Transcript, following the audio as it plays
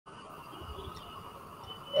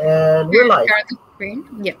And we're live. Share the screen.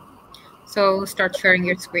 Yeah. So start sharing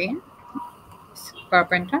your screen.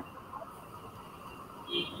 PowerPoint.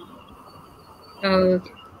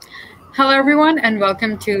 Okay. Hello, everyone, and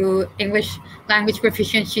welcome to English Language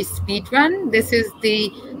Proficiency Speedrun. This is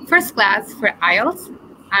the first class for IELTS.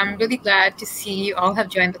 I'm really glad to see you all have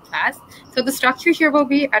joined the class. So the structure here will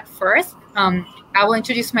be at first, I will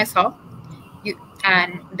introduce myself,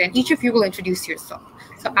 and then each of you will introduce yourself.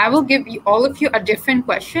 So I will give you all of you a different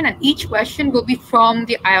question, and each question will be from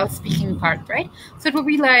the IELTS speaking part, right? So it will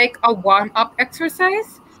be like a warm-up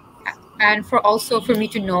exercise, and for me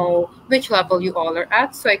to know which level you all are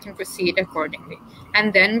at, so I can proceed accordingly.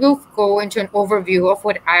 And then we'll go into an overview of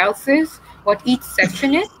what IELTS is, what each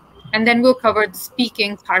section is, and then we'll cover the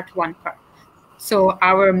speaking part 1 part. So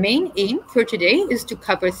our main aim for today is to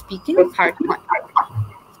cover speaking part 1.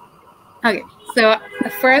 Okay, so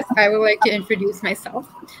first I would like to introduce myself.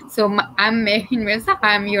 So I'm Mehin Mirza.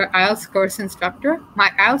 I'm your IELTS course instructor.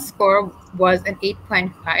 My IELTS score was an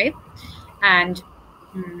 8.5, and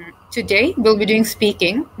today we'll be doing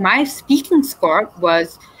speaking. My speaking score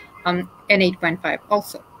was an 8.5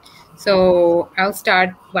 also. So I'll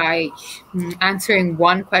start by answering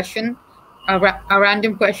one question, a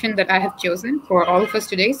random question that I have chosen for all of us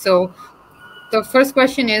today. So the first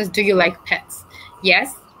question is, do you like pets?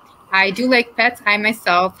 Yes, I do like pets. I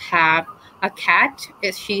myself have a cat.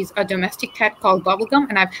 She's a domestic cat called Bubblegum,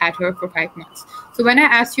 and I've had her for 5 months. So when I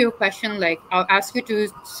ask you a question, like I'll ask you to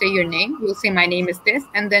say your name, you'll say my name is this,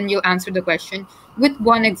 and then you'll answer the question with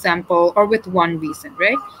one example or with one reason,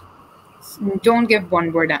 right? Don't give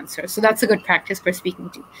one word answer. So that's a good practice for speaking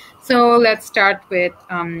to. So let's start with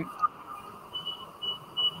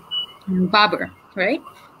Babar, right?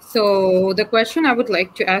 So the question I would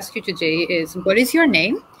like to ask you today is, what is your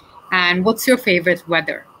name and what's your favorite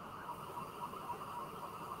weather?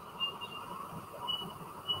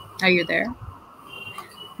 Are you there?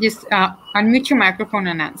 Just unmute your microphone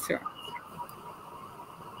and answer.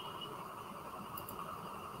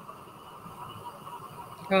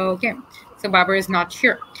 Okay, so Babar is not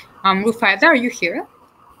sure. Rufaida, are you here?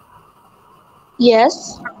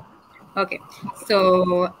 Yes. Okay,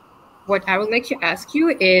 so what I would like to ask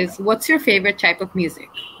you is, what's your favorite type of music?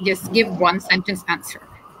 Just give one sentence answer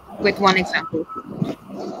with one example.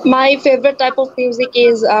 My favorite type of music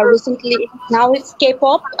is now it's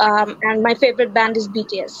K-pop, and my favorite band is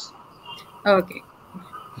BTS. Okay,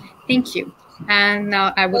 thank you. And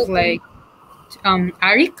now I would like,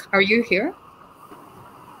 Arik, are you here?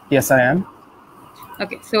 Yes, I am.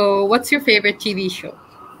 Okay, so what's your favorite TV show?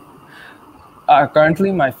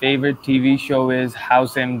 Currently, my favorite TV show is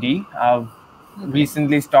House MD. I've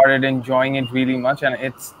recently started enjoying it really much, and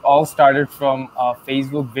it's all started from a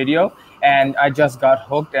Facebook video, and I just got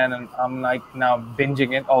hooked, and I'm like now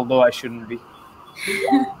binging it, although I shouldn't be.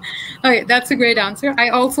 Okay, that's a great answer. I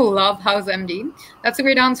also love House MD. That's a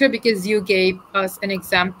great answer because you gave us an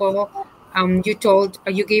example.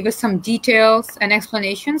 You gave us some details and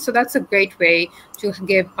explanations. So that's a great way to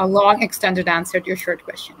give a long extended answer to your short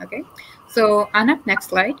question. Okay. So Anna, next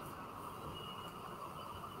slide.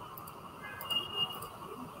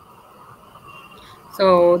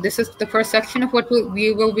 So this is the first section of what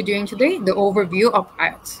we will be doing today, the overview of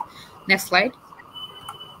IELTS. Next slide.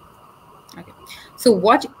 Okay. So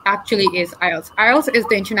what actually is IELTS? IELTS is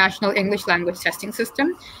the International English Language Testing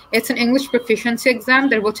System. It's an English proficiency exam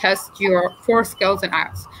that will test your 4 skills in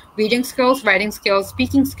IELTS: reading skills, writing skills,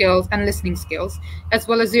 speaking skills, and listening skills, as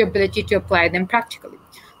well as your ability to apply them practically.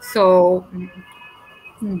 So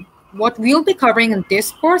what we'll be covering in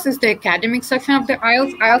this course is the academic section of the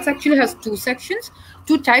IELTS. IELTS actually has 2 sections,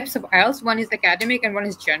 2 types of IELTS. One is academic and one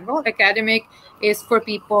is general. Academic is for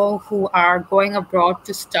people who are going abroad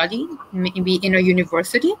to study, maybe in a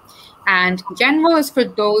university. And general is for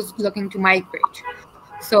those looking to migrate.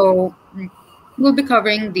 So we'll be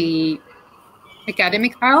covering the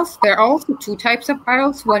academic IELTS. There are also 2 types of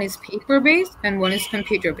IELTS. One is paper-based and one is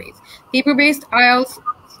computer-based. Paper-based IELTS,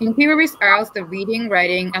 in paper-based IELTS, the reading,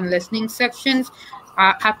 writing, and listening sections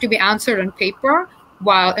have to be answered on paper,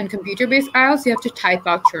 while in computer-based IELTS, you have to type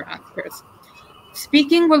out your answers.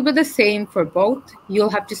 Speaking will be the same for both. You'll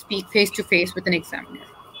have to speak face-to-face with an examiner.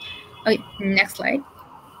 Okay, next slide.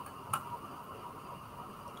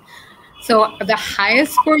 So the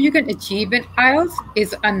highest score you can achieve in IELTS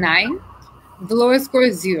is a 9. The lowest score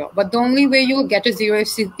is 0. But the only way you'll get a 0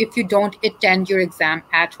 is if you don't attend your exam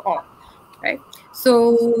at all, right?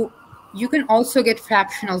 So you can also get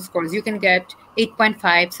fractional scores. You can get 8.5,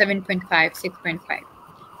 7.5, 6.5.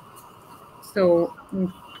 So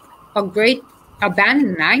a great a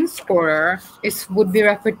band 9 scorer would be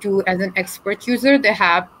referred to as an expert user. They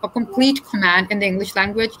have a complete command in the English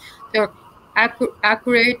language. They're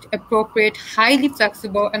accurate, appropriate, highly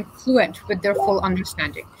flexible, and fluent with their full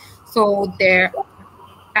understanding. So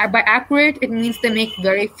by accurate, it means they make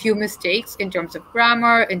very few mistakes in terms of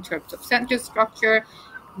grammar, in terms of sentence structure,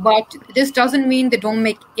 but this doesn't mean they don't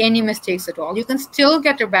make any mistakes at all. You can still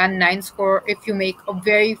get a band 9 score if you make a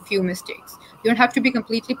very few mistakes. You don't have to be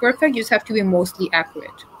completely perfect, you just have to be mostly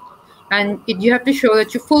accurate. And you have to show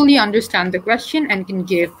that you fully understand the question and can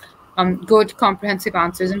give good comprehensive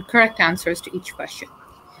answers and correct answers to each question.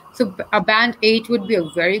 So a band 8 would be a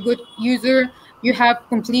very good user. You have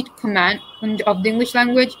complete command of the English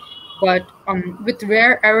language, but with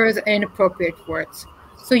rare errors and inappropriate words.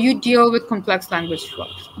 So you deal with complex language well.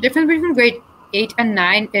 The difference between grade 8 and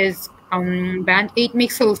 9 is band 8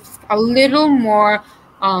 makes a little more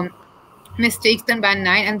mistakes than band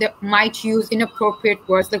 9, and they might use inappropriate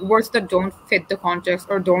words, like words that don't fit the context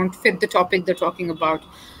or don't fit the topic they're talking about.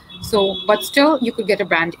 So, but still, you could get a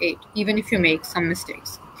band 8, even if you make some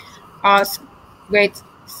mistakes.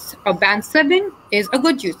 Band 7 is a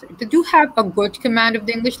good user. They do have a good command of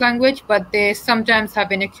the English language, but they sometimes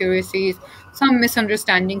have inaccuracies, some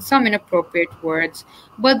misunderstandings, some inappropriate words.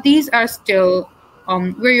 But these are still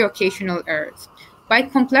very occasional errors. By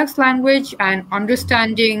complex language and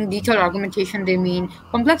understanding detailed argumentation, they mean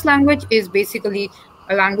complex language is basically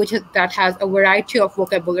a language that has a variety of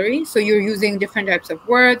vocabulary. So you're using different types of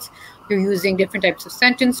words, you're using different types of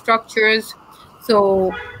sentence structures.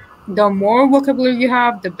 So the more vocabulary you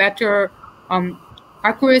have, the better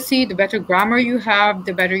accuracy, the better grammar you have,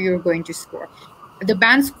 the better you're going to score. The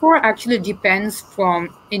band score actually depends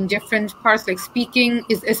in different parts, like speaking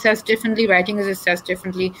is assessed differently, writing is assessed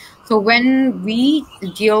differently. So when we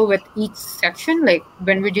deal with each section, like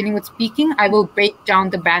when we're dealing with speaking, I will break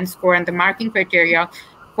down the band score and the marking criteria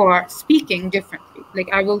for speaking differently. Like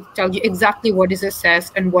I will tell you exactly what is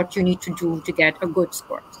assessed and what you need to do to get a good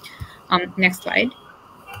score. Next slide.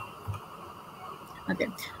 Okay,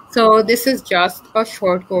 so this is just a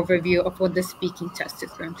short overview of what the speaking test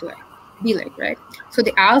is going to be like, right? So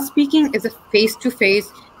the IELTS speaking is a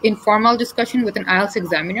face-to-face informal discussion with an IELTS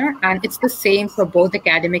examiner, and it's the same for both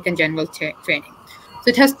academic and general training.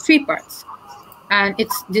 So it has 3 parts, and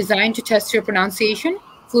it's designed to test your pronunciation,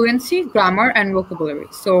 fluency, grammar, and vocabulary.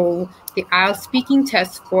 So the IELTS speaking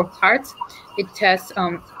tests 4 parts. It tests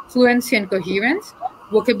fluency and coherence,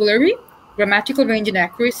 vocabulary, grammatical range and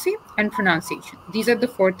accuracy, and pronunciation. These are the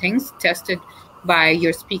 4 things tested by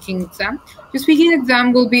your speaking exam. Your speaking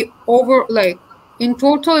exam will be in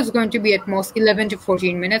total it's going to be at most 11 to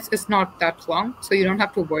 14 minutes. It's not that long, so you don't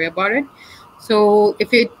have to worry about it. So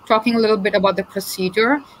if you're talking a little bit about the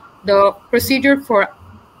procedure for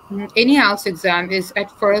any IELTS exam is, at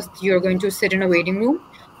first you're going to sit in a waiting room.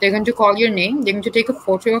 They're going to call your name, they're going to take a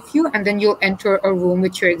photo of you, and then you'll enter a room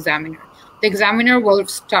with your examiner. The examiner will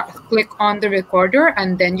click on the recorder,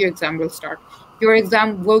 and then your exam will start. Your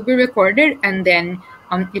exam will be recorded, and then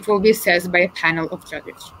it will be assessed by a panel of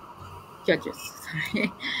judges.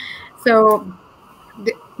 Sorry. So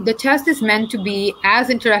the test is meant to be as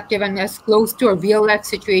interactive and as close to a real-life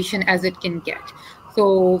situation as it can get.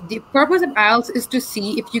 So the purpose of IELTS is to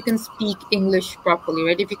see if you can speak English properly,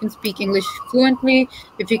 right? If you can speak English fluently,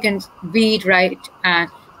 if you can read, write, and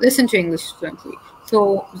listen to English fluently.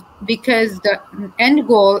 So because the end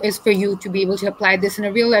goal is for you to be able to apply this in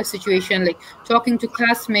a real life situation, like talking to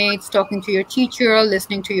classmates, talking to your teacher,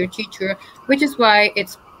 listening to your teacher, which is why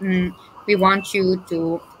we want you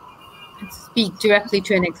to speak directly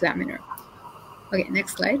to an examiner. Okay,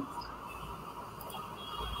 next slide.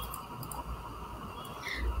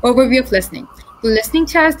 Overview of listening. The listening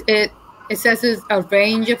test, it assesses a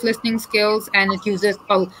range of listening skills, and it uses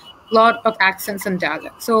a lot of accents and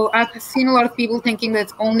dialect. So I've seen a lot of people thinking that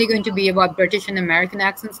it's only going to be about British and American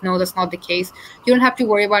accents. No, that's not the case. You don't have to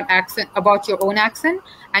worry about your own accent.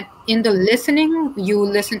 And in the listening, you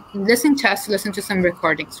listen test, listen to some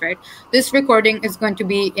recordings, right? This recording is going to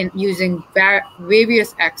be using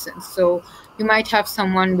various accents. So you might have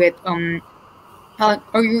someone with a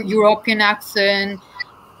European accent,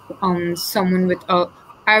 someone with a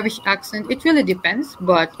Irish accent. It really depends,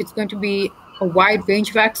 but it's going to be a wide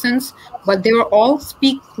range of accents, but they will all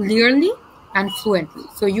speak clearly and fluently.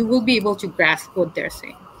 So you will be able to grasp what they're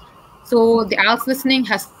saying. So the IELTS listening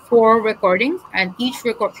has 4 recordings, and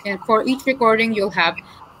for each recording, you'll have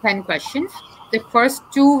 10 questions. The first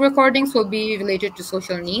 2 recordings will be related to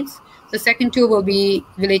social needs. The second 2 will be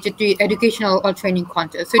related to educational or training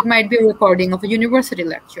content. So it might be a recording of a university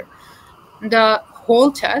lecture. The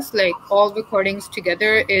whole test, like all recordings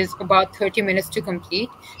together, is about 30 minutes to complete,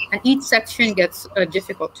 and each section gets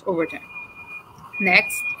difficult over time.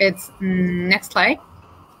 Next, next slide.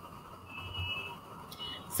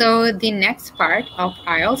 So the next part of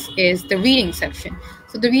IELTS is the reading section.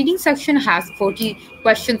 So the reading section has 40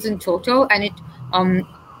 questions in total, and it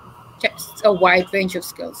tests a wide range of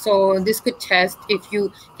skills. So this could test if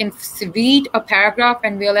you can read a paragraph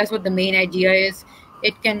and realize what the main idea is.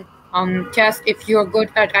 It can test if you're good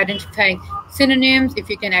at identifying synonyms, if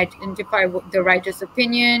you can identify the writer's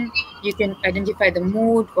opinion, you can identify the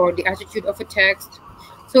mood or the attitude of a text.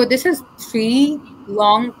 So this is 3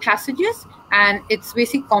 long passages, and it's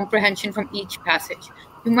basic comprehension from each passage.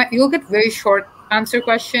 You'll get very short answer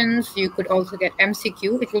questions. You could also get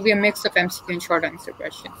MCQ. It will be a mix of MCQ and short answer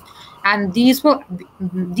questions. And these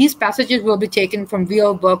passages will be taken from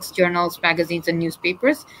real books, journals, magazines, and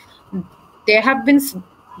newspapers. There have been.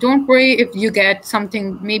 Don't worry if you get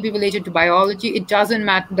something maybe related to biology. It doesn't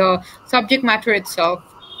matter. The subject matter itself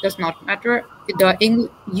does not matter.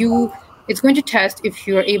 It's going to test if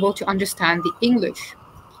you're able to understand the English,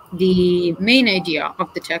 the main idea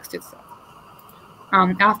of the text itself.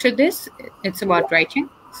 After this, it's about writing.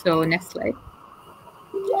 So next slide.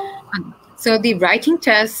 So the writing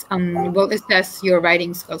test will assess your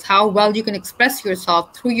writing skills, how well you can express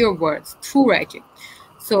yourself through your words, through writing.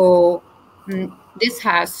 So this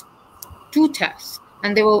has 2 tests,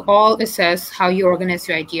 and they will all assess how you organize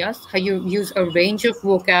your ideas, how you use a range of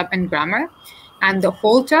vocab and grammar, and the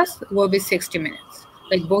whole test will be 60 minutes.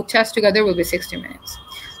 Like both tests together will be 60 minutes.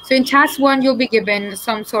 So in task 1, you'll be given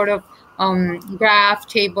some sort of graph,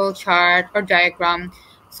 table, chart, or diagram.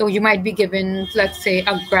 So you might be given, let's say,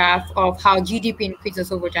 a graph of how GDP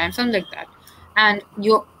increases over time, something like that. And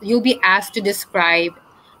you'll be asked to describe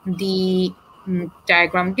the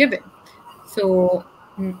diagram given. So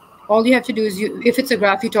all you have to do is, if it's a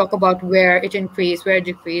graph, you talk about where it increased, where it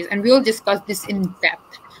decreased, and we'll discuss this in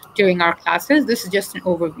depth during our classes. This is just an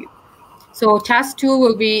overview. So task 2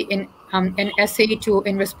 will be in an essay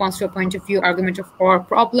in response to a point of view, argument, or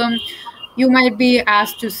problem. You might be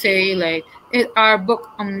asked to say, like,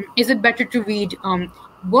 is it better to read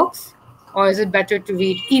books, or is it better to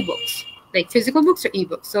read ebooks, like physical books or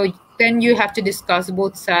ebooks? So then you have to discuss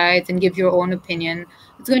both sides and give your own opinion.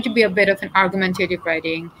 It's going to be a bit of an argumentative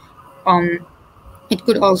writing. It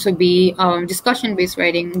could also be discussion-based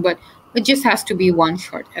writing, but it just has to be one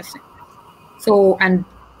short essay. So, and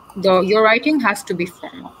your writing has to be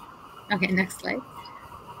formal. Okay, next slide.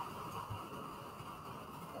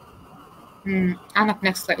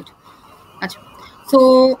 Next slide.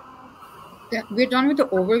 So we're done with the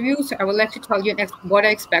overview. So I would like to tell you what I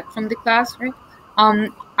expect from the class, right?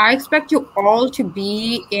 I expect you all to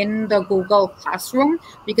be in the Google Classroom,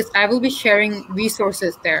 because I will be sharing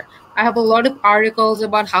resources there. I have a lot of articles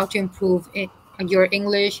about how to improve your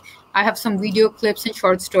English. I have some video clips and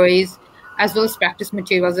short stories, as well as practice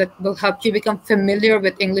materials that will help you become familiar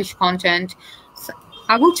with English content. So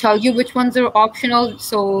I will tell you which ones are optional.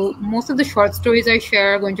 So most of the short stories I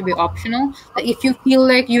share are going to be optional. If you feel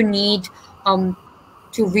like you need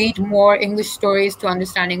to read more English stories to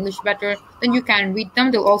understand English better, then you can read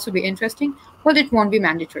them. They'll also be interesting, but it won't be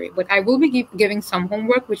mandatory. But I will be giving some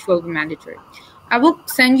homework, which will be mandatory. I will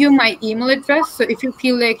send you my email address. So if you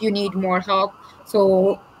feel like you need more help,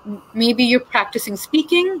 so maybe you're practicing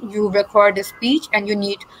speaking, you record a speech, and you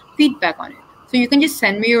need feedback on it. So you can just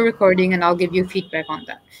send me your recording, and I'll give you feedback on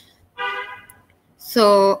that.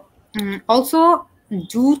 So also,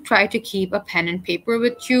 do try to keep a pen and paper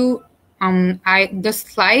with you. The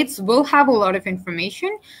slides will have a lot of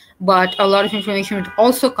information, but a lot of information would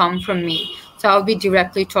also come from me. So I'll be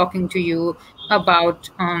directly talking to you about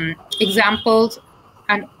examples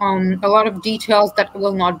and a lot of details that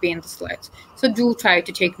will not be in the slides. So do try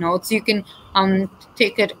to take notes. You can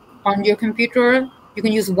take it on your computer. You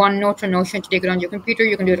can use OneNote or Notion to take it on your computer.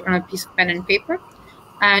 You can do it on a piece of pen and paper.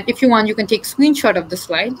 And if you want, you can take screenshot of the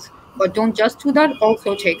slides, but don't just do that,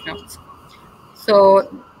 also take notes.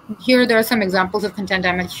 So here there are some examples of content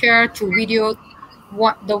I might share, 2 videos.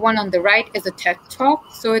 The one on the right is a TED Talk.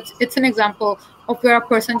 So it's an example of where a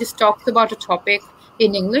person just talks about a topic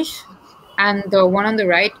in English, and the one on the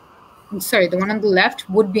left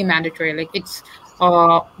would be mandatory. Like it's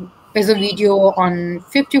there's a video on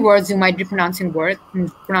 50 words you might be pronouncing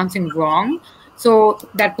wrong. So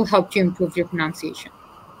that will help you improve your pronunciation.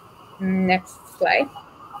 Next slide.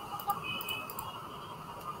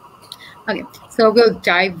 Okay, so we'll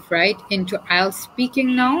dive right into IELTS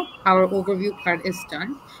speaking now. Our overview part is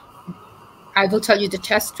done. I will tell you the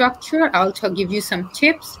test structure. I'll give you some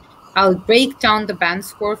tips. I'll break down the band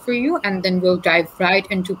score for you, and then we'll dive right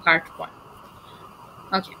into part 1.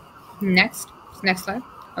 Okay, next slide.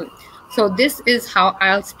 Okay, so this is how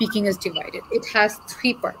IELTS speaking is divided. It has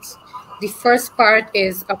 3 parts. The first part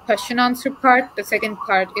is a question answer part. The second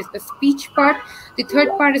part is the speech part. The third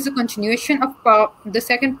part is a continuation of the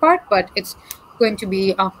second part, but it's going to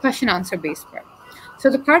be a question answer based part. So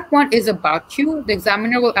the part 1 is about you. The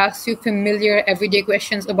examiner will ask you familiar everyday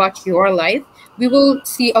questions about your life. We will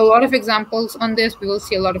see a lot of examples on this. We will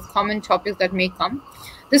see a lot of common topics that may come.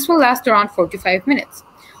 This will last around 4 to 5 minutes.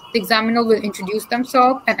 The examiner will introduce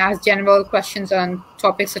themselves and ask general questions on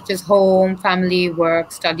topics such as home, family,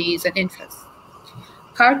 work, studies, and interests.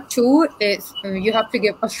 Part 2 is you have to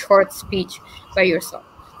give a short speech by yourself.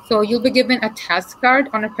 So you'll be given a task card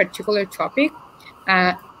on a particular topic.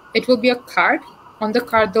 It will be a card. On the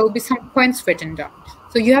card, there will be some points written down.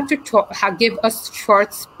 So you have to give a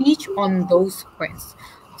short speech on those points.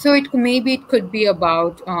 So it could be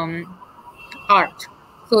about art.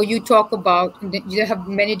 So you talk about, you have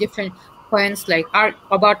many different points like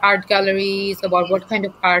about art galleries, about what kind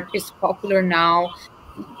of art is popular now.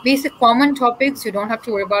 Basic common topics, you don't have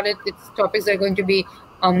to worry about it. It's topics that are going to be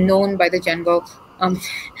known by the general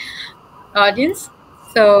audience.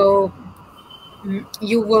 So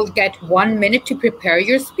you will get 1 minute to prepare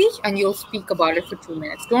your speech and you'll speak about it for 2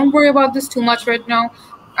 minutes. Don't worry about this too much right now.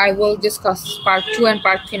 I will discuss part 2 and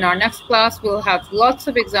part 3 in our next class. We'll have lots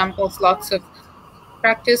of examples, lots of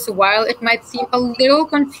practice. While it might seem a little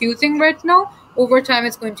confusing right now, over time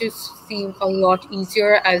it's going to seem a lot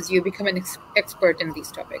easier as you become an expert in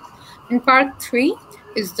these topics. In part 3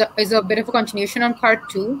 is a bit of a continuation on part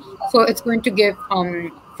 2. So it's going to give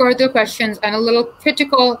further questions and a little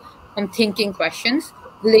critical thinking questions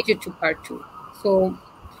related to part 2. So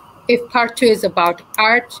if part 2 is about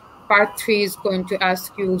art, part 3 is going to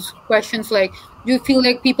ask you questions like, do you feel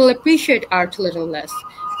like people appreciate art a little less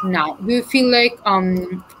now? Do you feel like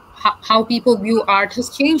how people view art has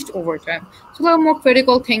changed over time? So a little more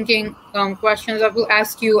critical thinking questions that will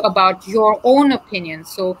ask you about your own opinions.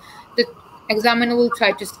 So the examiner will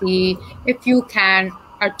try to see if you can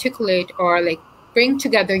articulate or like bring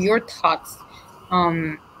together your thoughts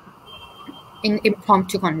in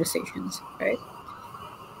impromptu conversations, right?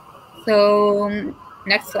 So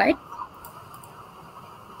next slide.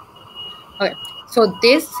 Okay, so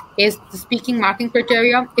this is the speaking marking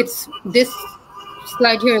criteria. This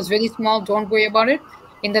slide here is really small, don't worry about it.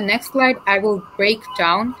 In the next slide, I will break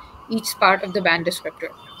down each part of the band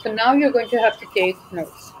descriptor. So now you're going to have to take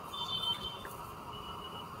notes.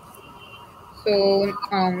 So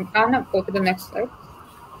Anna, go to the next slide.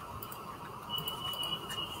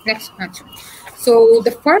 Next answer. So the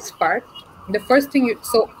first part, the first thing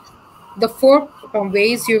the 4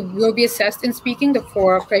 ways you will be assessed in speaking, the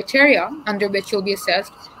 4 criteria under which you'll be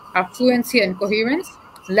assessed are fluency and coherence,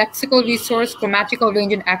 lexical resource, grammatical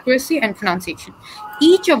range and accuracy, and pronunciation.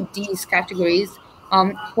 Each of these categories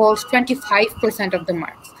holds 25% of the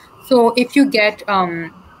marks. So if you get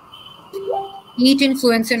 8 in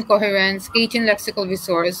fluency and coherence, 8 in lexical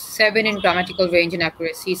resource, 7 in grammatical range and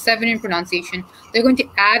accuracy, 7 in pronunciation, they're going to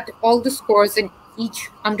add all the scores in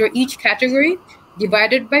under each category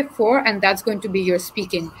divided by 4, and that's going to be your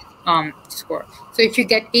speaking score. So if you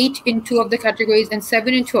get 8 in 2 of the categories and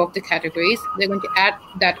 7 in 2 of the categories, they're going to add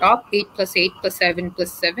that up, 8 plus 8 plus 7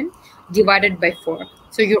 plus 7 divided by 4.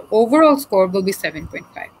 So your overall score will be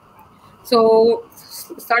 7.5. So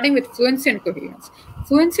starting with fluency and coherence.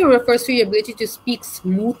 Fluency refers to your ability to speak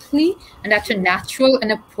smoothly and at a natural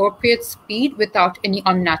and appropriate speed without any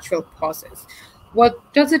unnatural pauses.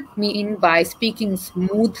 What does it mean by speaking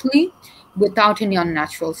smoothly without any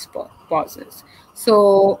unnatural pauses?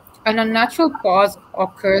 So an unnatural pause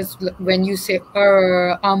occurs when you say,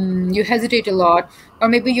 you hesitate a lot, or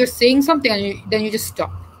maybe you're saying something and then you just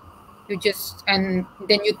stop. And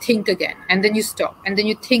then you think again, and then you stop, and then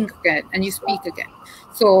you think again, and you speak again.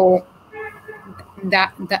 So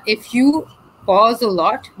that if you pause a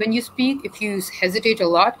lot when you speak, if you hesitate a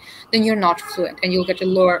lot, then you're not fluent, and you'll get a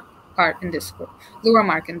lower mark in this part.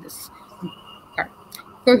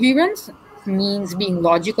 Coherence means being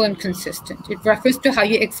logical and consistent. It refers to how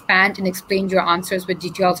you expand and explain your answers with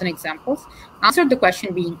details and examples, answer the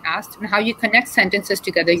question being asked, and how you connect sentences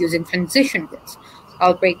together using transition words.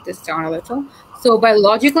 I'll break this down a little. So by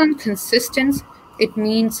logical and consistent, it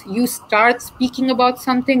means you start speaking about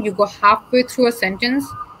something, you go halfway through a sentence,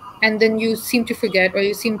 and then you seem to forget or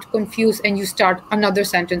you seem to confuse and you start another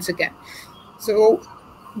sentence again. So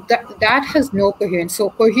that has no coherence. So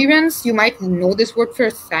coherence, you might know this word for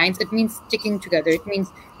science, it means sticking together. It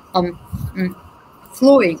means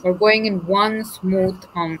flowing or going in one smooth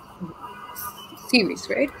series,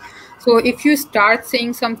 right? So if you start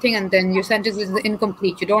saying something and then your sentence is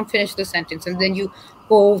incomplete, you don't finish the sentence, and then you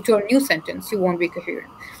go to a new sentence, you won't be coherent.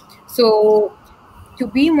 So to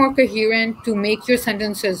be more coherent, to make your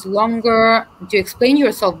sentences longer, to explain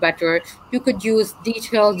yourself better, you could use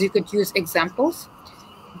details, you could use examples.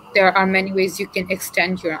 There are many ways you can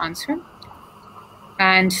extend your answer.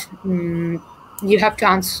 And you have to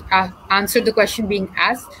answer the question being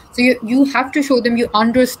asked. So you have to show them you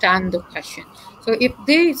understand the question. So if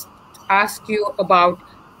they ask you about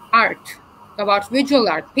art, about visual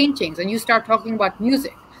art, paintings, and you start talking about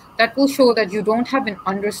music, that will show that you don't have an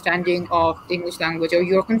understanding of the English language, or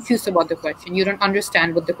you're confused about the question. You don't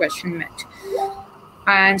understand what the question meant.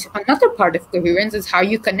 And another part of coherence is how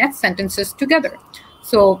you connect sentences together.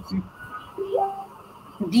 So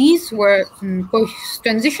these were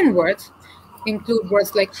transition words include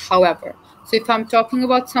words like however. So if I'm talking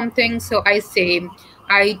about something, so I say,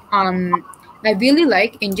 I really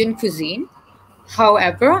like Indian cuisine.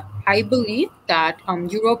 However, I believe that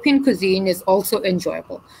European cuisine is also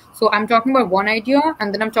enjoyable. So I'm talking about one idea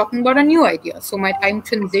and then I'm talking about a new idea. So I'm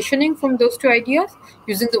transitioning from those two ideas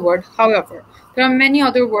using the word however. There are many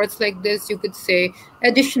other words like this. You could say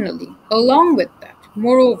additionally, along with that,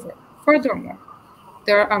 moreover, furthermore.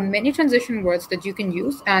 There are many transition words that you can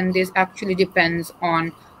use, and this actually depends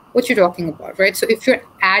on what you're talking about, right? So if you're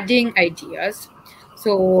adding ideas,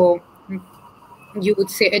 so you would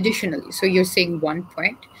say additionally. So you're saying one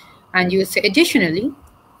point, and you would say additionally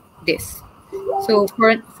this. So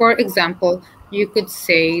for example, you could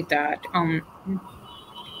say that I'm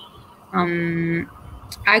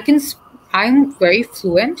very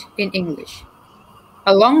fluent in English.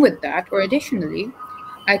 Along with that, or additionally,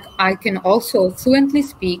 I can also fluently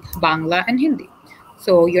speak Bangla and Hindi.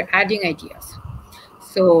 So you're adding ideas.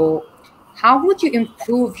 So how would you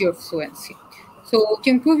improve your fluency? So to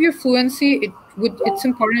improve your fluency, it's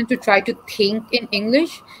important to try to think in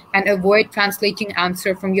English and avoid translating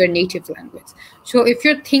answer from your native language. So if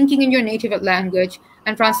you're thinking in your native language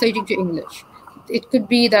and translating to English, it could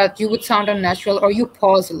be that you would sound unnatural or you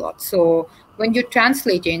pause a lot. So when you're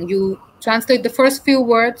translating, you translate the first few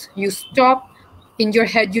words, you stop. In your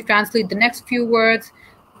head, you translate the next few words,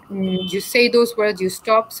 you say those words, you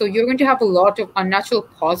stop. So you're going to have a lot of unnatural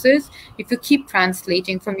pauses if you keep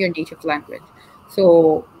translating from your native language.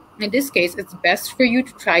 So in this case, it's best for you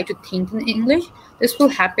to try to think in English. This will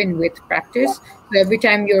happen with practice. So every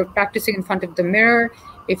time you're practicing in front of the mirror,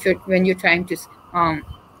 when you're trying to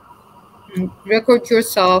record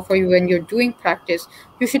yourself, or when you're doing practice,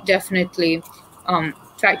 you should definitely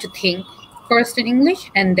try to think first in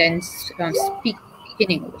English and then speak in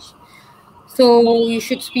English. So you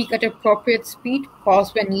should speak at appropriate speed,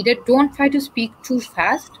 pause when needed. Don't try to speak too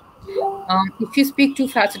fast. If you speak too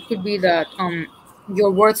fast, it could be that your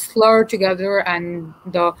words slur together and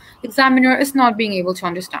the examiner is not being able to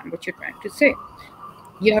understand what you're trying to say.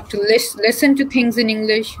 You have to listen to things in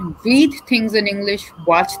English, read things in English,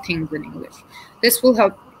 watch things in English. This will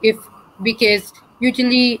help because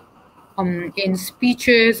usually in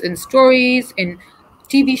speeches, in stories, in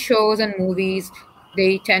TV shows and movies,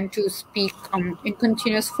 they tend to speak in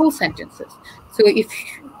continuous full sentences. So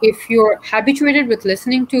if you're habituated with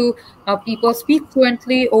listening to people speak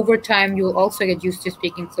fluently, over time you'll also get used to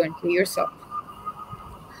speaking fluently yourself.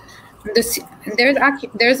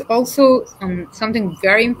 There's also something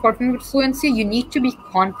very important with fluency. You need to be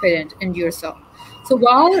confident in yourself. So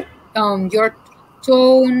while your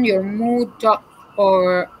tone, your mood,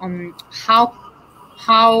 or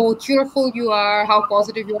how cheerful you are, how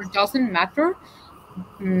positive you are, doesn't matter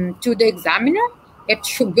to the examiner. It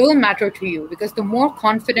will matter to you, because the more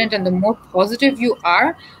confident and the more positive you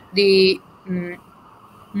are, the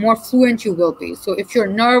more fluent you will be. So if you're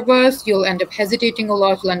nervous, you'll end up hesitating a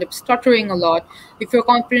lot, you'll end up stuttering a lot. If you're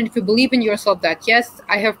confident, if you believe in yourself that, yes,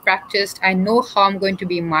 I have practiced, I know how I'm going to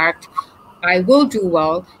be marked, I will do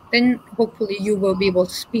well, then hopefully you will be able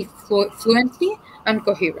to speak fluently and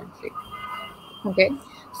coherently. Okay,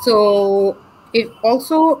 so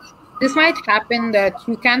this might happen that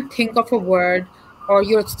you can't think of a word, or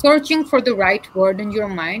you're searching for the right word in your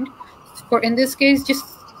mind. In this case,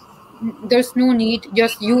 there's no need,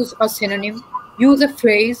 just use a synonym, use a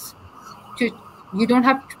phrase. You don't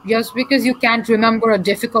have to, just because you can't remember a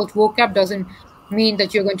difficult vocab doesn't mean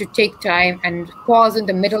that you're going to take time and pause in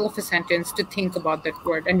the middle of a sentence to think about that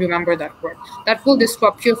word and remember that word. That will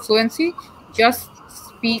disrupt your fluency. Just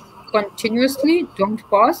speak continuously, don't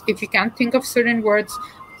pause. If you can't think of certain words,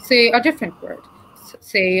 say a different word,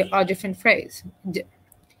 say a different phrase,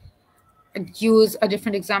 use a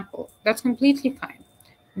different example. That's completely fine.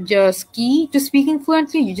 just key to speaking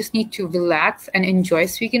fluently. You just need to relax and enjoy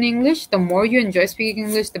speaking English. The more you enjoy speaking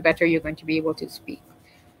English, the better you're going to be able to speak,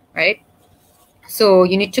 right? So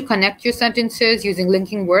you need to connect your sentences using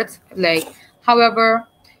linking words like however.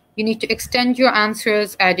 You need to extend your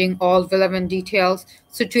answers, adding all relevant details.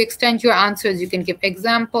 So to extend your answers, you can give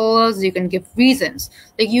examples, you can give reasons.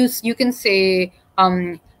 Like you can say,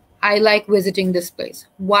 I like visiting this place.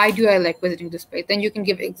 Why do I like visiting this place? Then you can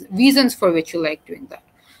give reasons for which you like doing that.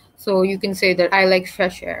 So you can say that I like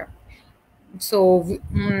fresh air. So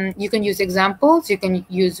you can use examples, you can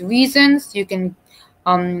use reasons, you can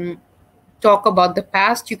talk about the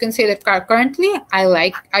past. You can say that currently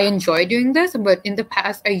I enjoy doing this, but in the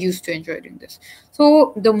past I used to enjoy doing this.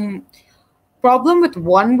 So the problem with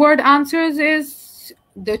one word answers is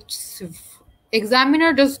the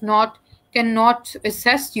examiner cannot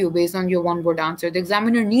assess you based on your one word answer. The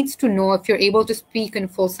examiner needs to know if you're able to speak in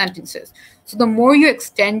full sentences. So the more you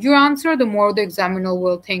extend your answer, the more the examiner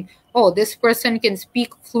will think, oh, this person can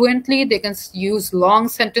speak fluently, they can use long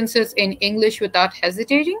sentences in English without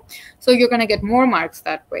hesitating. So you're going to get more marks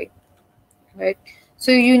that way, right?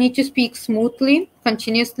 So you need to speak smoothly,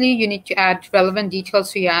 continuously. You need to add relevant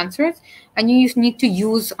details to your answers, and you need to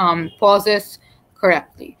use pauses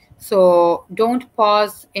correctly. So don't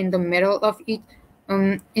pause in the middle of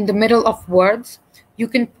words. You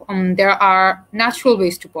can there are natural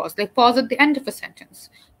ways to pause, like pause at the end of a sentence,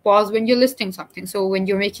 pause when you're listing something. So when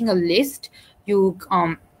you're making a list, you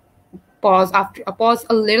pause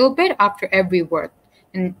a little bit after every word.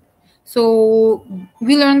 And so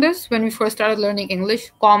we learned this when we first started learning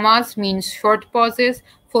English. Commas means short pauses,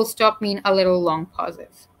 full stop mean a little long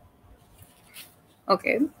pauses.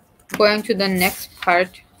 Okay, going to the next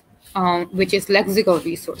part, which is lexical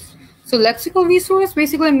resource. So lexical resource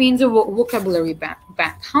basically means a vocabulary bank.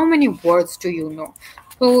 How many words do you know?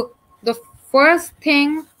 So the first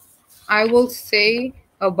thing I will say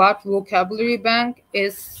about vocabulary bank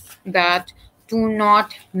is that do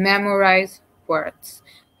not memorize words.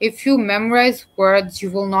 If you memorize words, you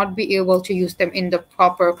will not be able to use them in the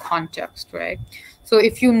proper context, right? So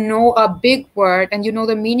if you know a big word and you know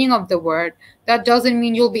the meaning of the word, that doesn't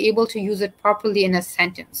mean you'll be able to use it properly in a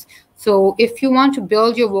sentence. So if you want to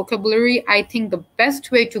build your vocabulary, I think the best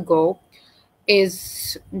way to go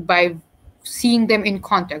is by seeing them in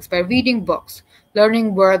context, by reading books,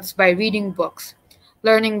 learning words by reading books,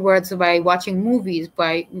 learning words by watching movies,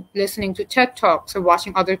 by listening to TED Talks or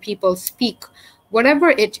watching other people speak. Whatever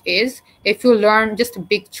it is, if you learn just a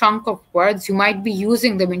big chunk of words, you might be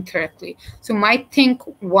using them incorrectly. So you might think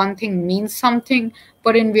one thing means something,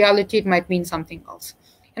 but in reality, it might mean something else.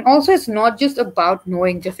 And also, it's not just about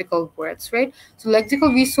knowing difficult words, right? So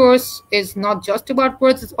lexical resource is not just about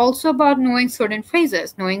words, it's also about knowing certain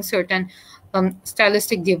phrases, knowing certain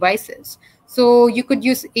stylistic devices. So you could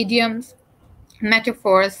use idioms,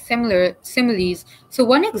 metaphors, similes. So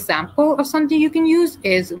one example of something you can use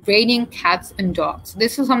is raining cats and dogs.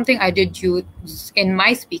 This is something I did use in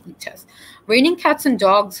my speaking test. Raining cats and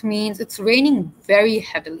dogs means it's raining very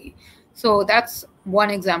heavily. So that's one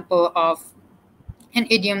example of an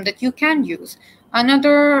idiom that you can use.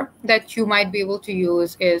 Another that you might be able to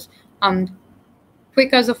use is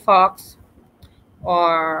quick as a fox,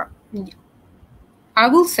 or I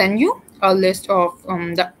will send you a list of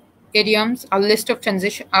the idioms, a list of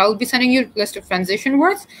transition. I'll be sending you a list of transition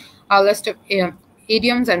words, a list of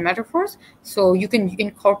idioms and metaphors, so you can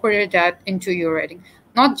incorporate that into your writing.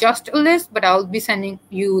 Not just a list, but I'll be sending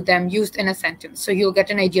you them used in a sentence, so you'll get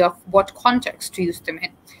an idea of what context to use them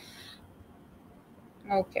in.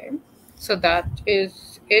 Okay, so that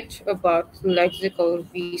is it about lexical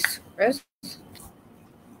resource.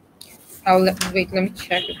 Let me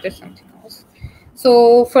check if there's something else.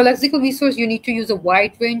 So for lexical resource, you need to use a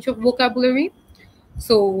wide range of vocabulary.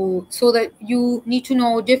 So that you need to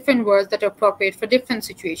know different words that are appropriate for different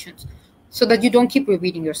situations, so that you don't keep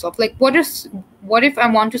repeating yourself. Like what if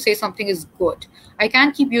I want to say something is good? I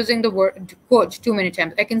can't keep using the word good too many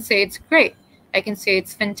times. I can say it's great. I can say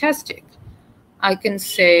it's fantastic. I can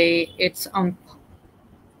say it's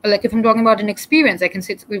like if I'm talking about an experience, I can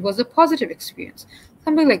say it was a positive experience,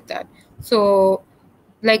 something like that. So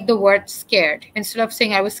like the word scared, instead of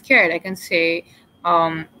saying I was scared, I can say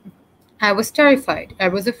I was terrified, I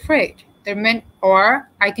was afraid. Or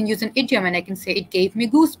I can use an idiom and I can say it gave me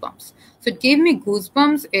goosebumps. So it gave me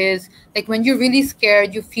goosebumps is like when you're really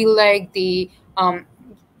scared, you feel like the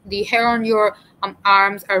hair on your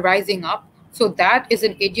arms are rising up. So that is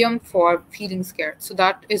an idiom for feeling scared. So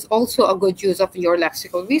that is also a good use of your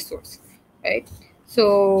lexical resource, right?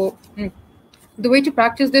 So the way to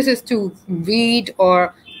practice this is to read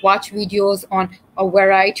or watch videos on a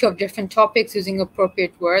variety of different topics using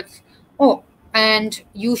appropriate words. Oh, and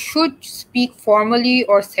you should speak formally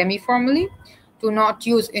or semi-formally. Do not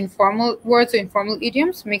use informal words or informal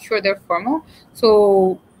idioms. Make sure they're formal.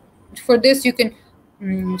 So for this, you can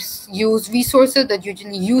use resources that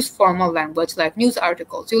usually use formal language, like news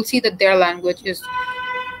articles. You'll see that their language is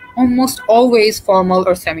almost always formal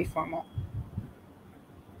or semi-formal.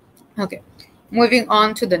 Okay, moving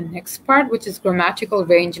on to the next part, which is grammatical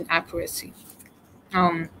range and accuracy.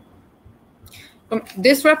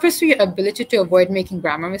 This refers to your ability to avoid making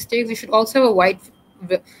grammar mistakes. You should also have a wide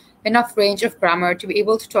enough range of grammar to be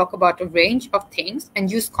able to talk about a range of things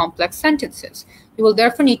and use complex sentences. You will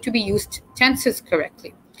therefore need to be used tenses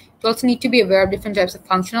correctly. You also need to be aware of different types of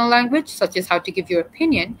functional language, such as how to give your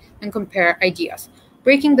opinion and compare ideas.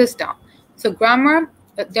 Breaking this down. So grammar,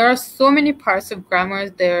 there are so many parts of grammar.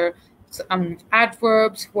 There are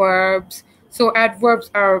adverbs, verbs. So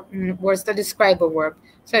adverbs are words that describe a verb.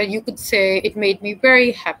 So you could say, it made me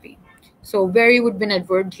very happy. So very would be an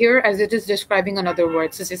adverb here, as it is describing another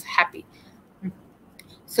word, such as happy.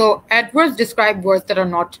 So adverbs describe words that are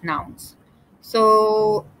not nouns.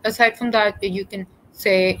 So aside from that, you can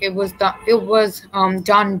say it was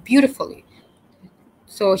done beautifully.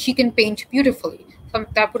 So she can paint beautifully.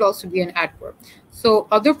 That would also be an adverb. So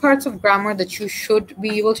other parts of grammar that you should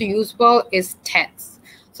be able to use well is tense.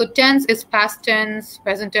 So tense is past tense,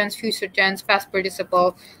 present tense, future tense, past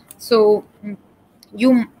participle. So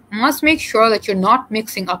you must make sure that you're not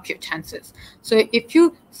mixing up your tenses. So if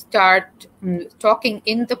you start talking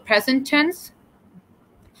in the present tense,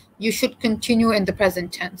 you should continue in the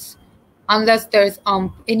present tense, unless there's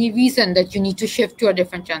any reason that you need to shift to a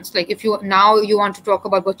different tense. Like if you want to talk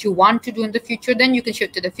about what you want to do in the future, then you can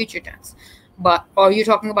shift to the future tense. Or you're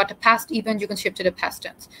talking about a past event, you can shift to the past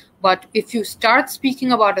tense. But if you start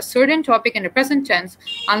speaking about a certain topic in the present tense,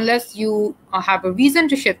 unless you have a reason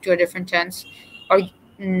to shift to a different tense, or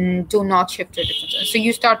do not shift to a different tense. So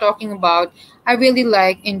you start talking about, I really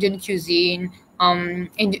like Indian cuisine.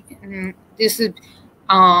 This is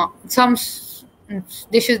some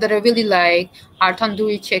dishes that I really like are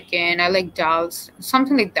tandoori chicken, I like dals,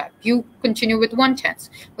 something like that. You continue with one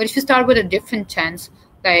tense. But if you start with a different tense,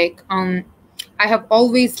 like I have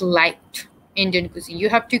always liked Indian cuisine, you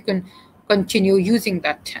have to continue using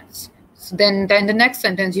that tense. So then the next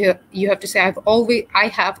sentence you have to say, I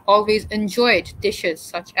have always enjoyed dishes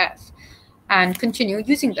such as, and continue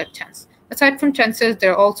using that tense. Aside from tenses,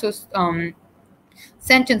 there are also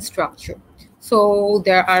sentence structure. So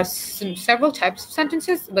there are several types of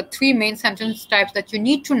sentences, but three main sentence types that you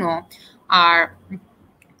need to know are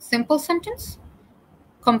simple sentence,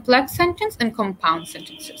 complex sentence, and compound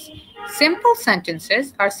sentences. Simple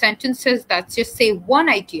sentences are sentences that just say one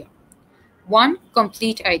idea, one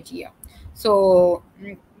complete idea. So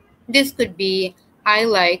this could be, I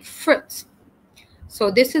like fruits.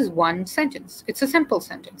 So this is one sentence. It's a simple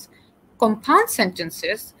sentence. Compound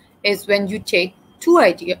sentences is when you take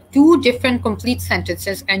two different complete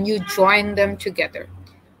sentences and you join them together,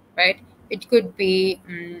 right? It could be,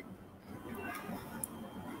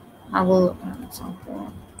 I will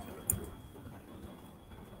example.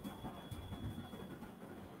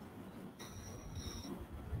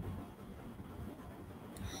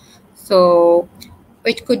 So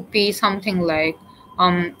it could be something like,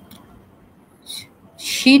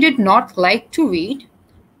 she did not like to read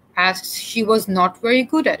as she was not very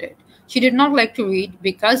good at it. She did not like to read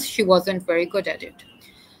because she wasn't very good at it.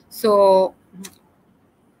 So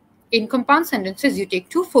in compound sentences, you take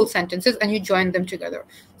two full sentences and you join them together.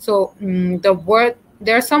 So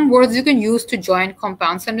there are some words you can use to join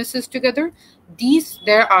compound sentences together.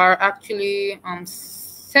 There are actually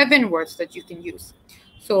 7 words that you can use.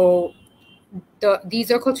 So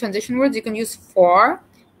these are called transition words. You can use for,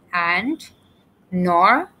 and,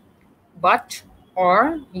 nor, but,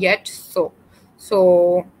 or, yet, so.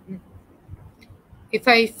 So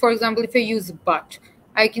for example, if I use but,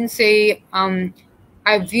 I can say,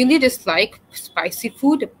 I really dislike spicy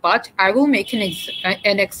food, but I will make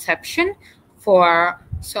an exception for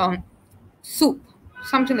some soup,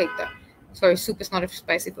 something like that. Sorry, soup is not a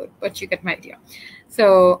spicy food, but you get my idea.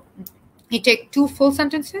 So you take 2 full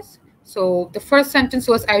sentences. So the first sentence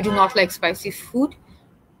was, I do not like spicy food.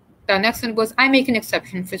 The next sentence was, I make an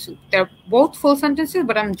exception for soup. They're both full sentences,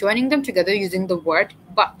 but I'm joining them together using the word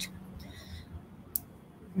but.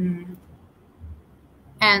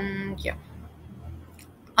 And yeah.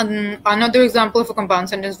 Another example of a compound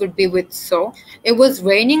sentence would be with so. It was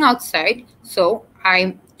raining outside, so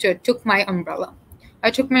I took my umbrella. I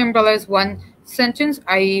took my umbrella as one sentence.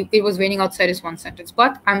 It was raining outside is one sentence,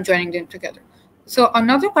 but I'm joining them together. So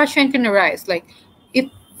another question can arise, like, if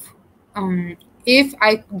if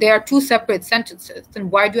there are two separate sentences, then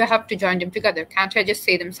why do I have to join them together? Can't I just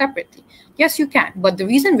say them separately? Yes, you can. But the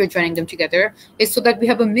reason we're joining them together is so that we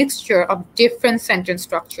have a mixture of different sentence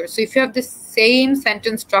structures. So if you have the same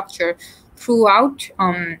sentence structure throughout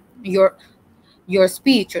your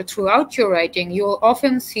speech or throughout your writing, you'll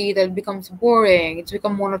often see that it becomes boring, it's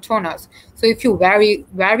become monotonous. So if you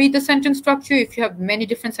vary the sentence structure, if you have many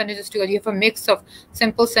different sentences together, you have a mix of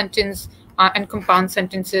simple sentence and compound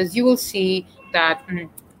sentences, you will see that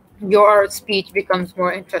your speech becomes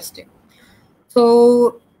more interesting.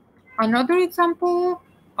 So another example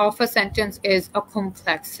of a sentence is a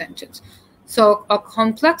complex sentence. So a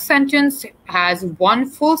complex sentence has one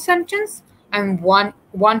full sentence and one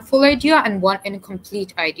full idea and one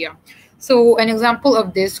incomplete idea. So an example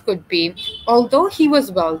of this could be, although he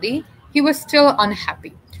was wealthy, he was still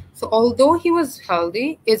unhappy. So although he was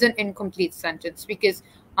healthy is an incomplete sentence because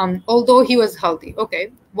although he was healthy,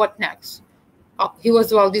 okay, what next? He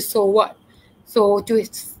was wealthy, so what? So to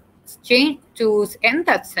end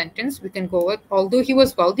that sentence, we can go with, although he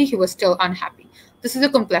was wealthy, he was still unhappy. This is a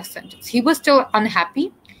complex sentence. He was still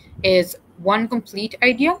unhappy is one complete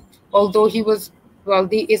idea. Although he was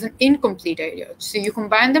wealthy is an incomplete idea. So you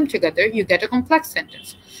combine them together, you get a complex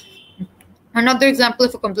sentence. Another example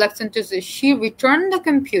of a complex sentence is, she returned the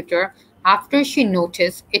computer after she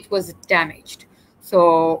noticed it was damaged.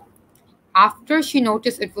 So after she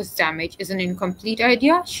noticed it was damaged is an incomplete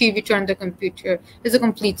idea. She returned the computer is a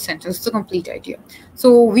complete sentence. It's a complete idea.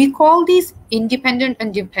 So we call these independent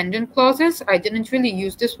and dependent clauses. I didn't really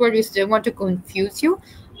use this word because I didn't want to confuse you.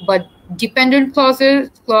 But dependent clause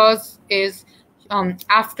is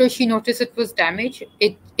after she noticed it was damaged.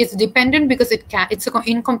 It's dependent because it's an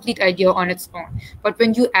incomplete idea on its own. But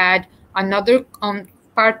when you add another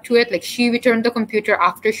part to it, like she returned the computer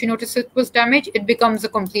after she noticed it was damaged, it becomes a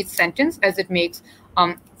complete sentence as it makes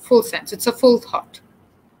full sense. It's a full thought.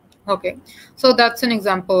 Okay, so that's an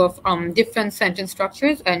example of different sentence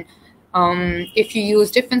structures. And if you use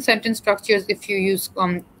different sentence structures, if you use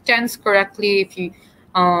tense correctly, if you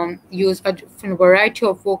use a different variety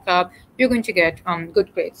of vocab, you're going to get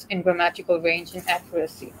good grades in grammatical range and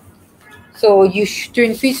accuracy. So to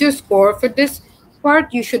increase your score for this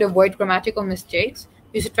part, you should avoid grammatical mistakes.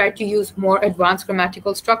 You should try to use more advanced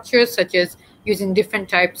grammatical structures, such as using different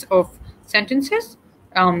types of sentences,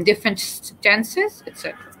 different tenses,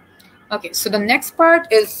 etc. Okay, so the next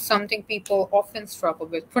part is something people often struggle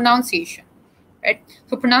with, pronunciation. Right?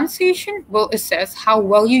 So pronunciation will assess how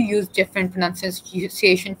well you use different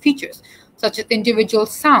pronunciation features, such as individual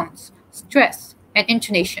sounds, stress, and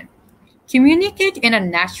intonation. Communicate in a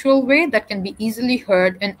natural way that can be easily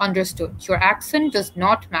heard and understood. Your accent does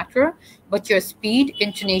not matter, but your speed,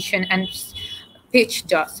 intonation, and pitch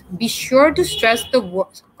does. Be sure to stress the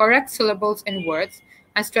correct syllables in words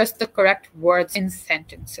and stress the correct words in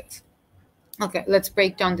sentences. Okay, let's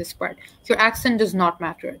break down this part. Your accent does not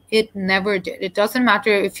matter. It never did. It doesn't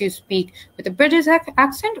matter if you speak with a British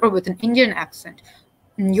accent or with an Indian accent.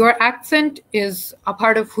 Your accent is a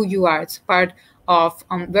part of who you are. It's part of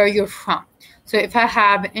where you're from. So if I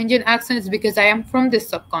have an Indian accent, it's because I am from this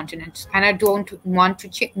subcontinent and I don't want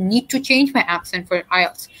to need to change my accent for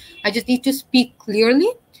IELTS. I just need to speak clearly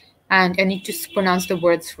and I need to pronounce the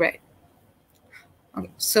words right.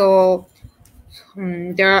 Okay, so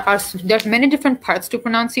there are many different parts to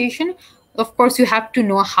pronunciation. Of course, you have to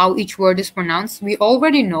know how each word is pronounced. We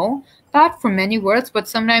already know that for many words, but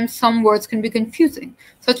sometimes some words can be confusing,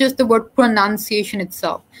 such as the word pronunciation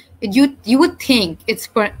itself. You would think it's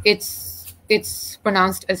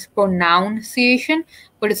pronounced as pronunciation,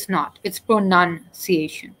 but it's not. It's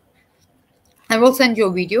pronunciation. I will send you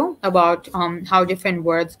a video about how different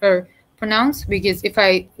words are pronounced, because if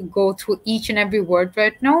I go through each and every word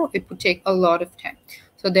right now, it would take a lot of time.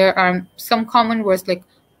 So there are some common words like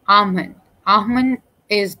almond. Almond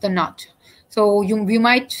is the nut. So we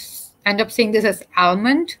might end up saying this as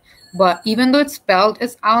almond, but even though it's spelled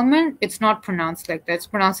as almond, it's not pronounced like that. It's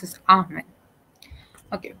pronounced as almond.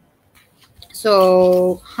 Okay.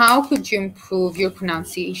 So how could you improve your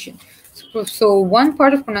pronunciation? So one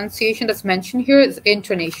part of pronunciation that's mentioned here is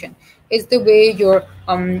intonation. It's the way your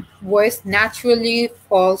voice naturally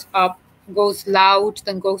falls up, goes loud,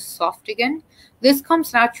 then goes soft again. This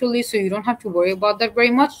comes naturally, so you don't have to worry about that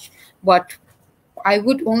very much. But I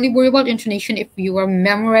would only worry about intonation if you are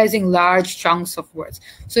memorizing large chunks of words.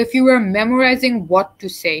 So if you were memorizing what to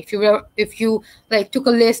say, if you like took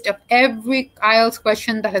a list of every IELTS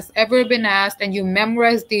question that has ever been asked and you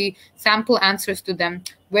memorized the sample answers to them,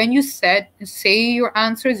 when you say your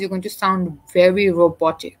answers, you're going to sound very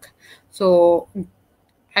robotic. So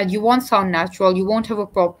and you won't sound natural. You won't have a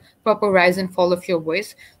proper rise and fall of your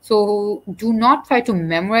voice. So do not try to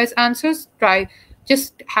memorize answers. Try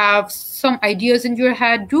just have some ideas in your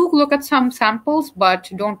head. Do look at some samples, but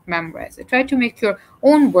don't memorize it. Try to make your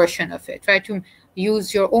own version of it. Try to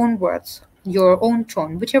use your own words, your own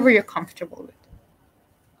tone, whichever you're comfortable with.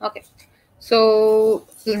 Okay. So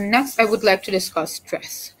next, I would like to discuss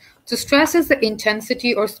stress. So stress is the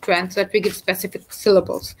intensity or strength that we give specific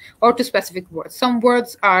syllables or to specific words. Some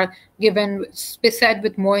words are said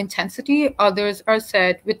with more intensity, others are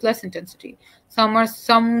said with less intensity.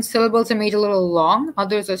 Some syllables are made a little long,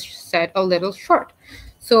 others are said a little short.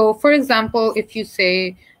 So for example, if you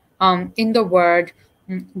say in the word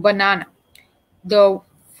banana, the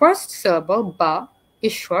first syllable ba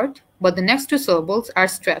is short, but the next two syllables are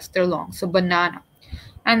stressed, they're long. So banana.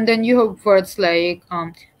 And then you have words like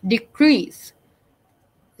decrease.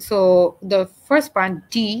 So the first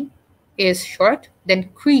part, D, is short, then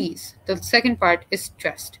crease. The second part is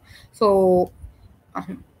stressed. So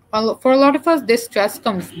for a lot of us, this stress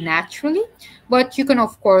comes naturally, but you can,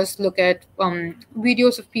 of course, look at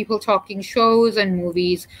videos of people talking, shows and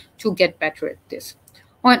movies to get better at this.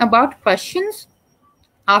 On about questions,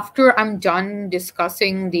 after I'm done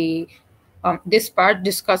discussing this part,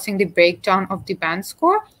 discussing the breakdown of the band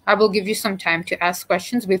score, I will give you some time to ask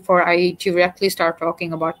questions before I directly start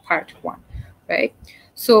talking about part one, right?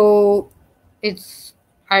 So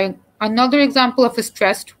another example of a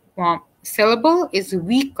stressed syllable is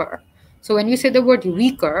weaker. So when you say the word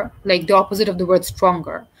weaker, like the opposite of the word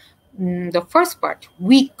stronger, the first part,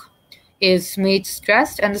 weak, is made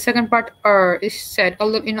stressed, and the second part is said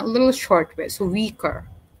in a little short way, so weaker.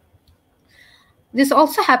 This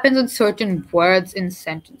also happens in certain words in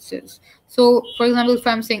sentences. So, for example, if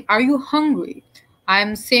I'm saying, are you hungry?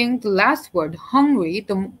 I'm saying the last word, hungry.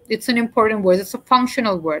 It's an important word. It's a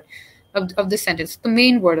functional word of the sentence, the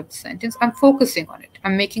main word of the sentence. I'm focusing on it.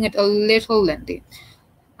 I'm making it a little lengthy.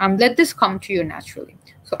 Let this come to you naturally.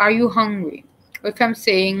 So, are you hungry? Or if I'm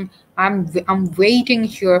saying, I'm waiting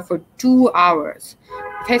here for 2 hours.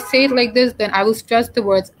 If I say it like this, then I will stress the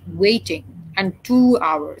words waiting and 2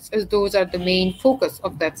 hours, as those are the main focus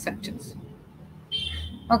of that sentence.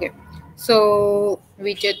 Okay, so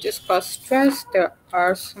we did discuss stress. There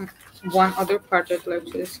are one other part I'd like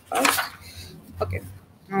to discuss. Okay,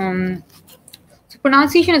 so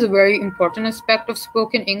pronunciation is a very important aspect of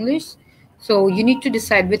spoken English. So you need to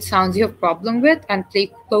decide which sounds you have problem with and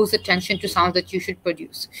pay close attention to sounds that you should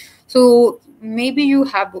produce. So maybe you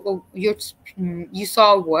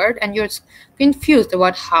saw a word and you're confused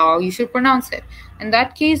about how you should pronounce it. In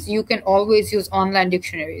that case, you can always use online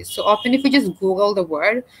dictionaries. So often if you just Google the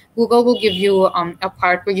word, Google will give you a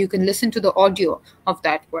part where you can listen to the audio of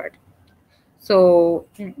that word. So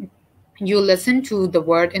you listen to the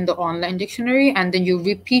word in the online dictionary and then you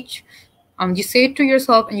repeat. You say it to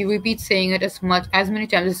yourself and you repeat saying it as many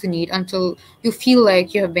times as you need until you feel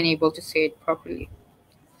like you have been able to say it properly.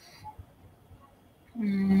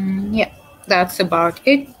 Yeah, that's about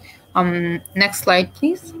it. Next slide,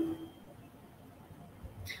 please.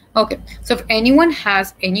 Okay, so if anyone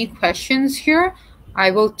has any questions here, I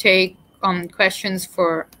will take questions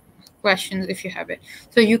if you have it.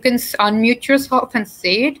 So you can unmute yourself and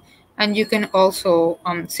say it, and you can also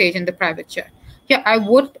say it in the private chat. Yeah, I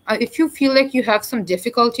would, if you feel like you have some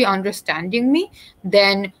difficulty understanding me,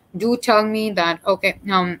 then do tell me that, okay,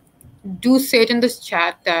 do say it in this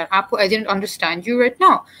chat that, Apu, I didn't understand you right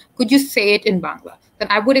now. Could you say it in Bangla? Then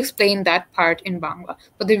I would explain that part in Bangla.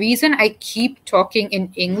 But the reason I keep talking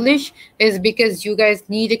in English is because you guys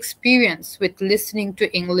need experience with listening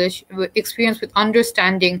to English, experience with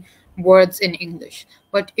understanding words in English.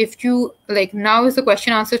 But if you like, now is the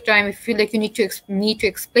question answer time. If you feel like you need to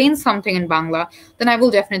explain something in Bangla, then I will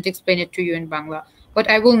definitely explain it to you in Bangla. But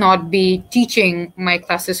I will not be teaching my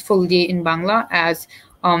classes fully in Bangla, as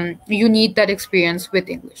you need that experience with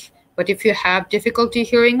English. But if you have difficulty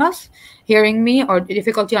hearing me, or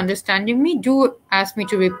difficulty understanding me, do ask me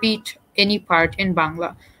to repeat any part in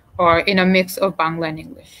Bangla or in a mix of Bangla and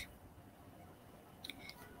English.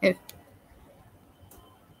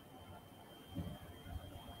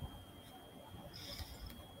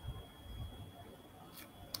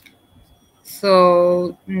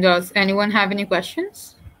 So, does anyone have any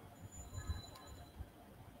questions?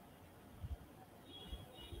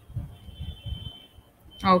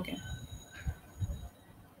 Okay.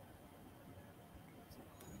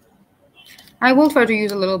 I will try to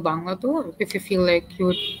use a little Bangla though, if you feel like you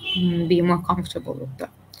would be more comfortable with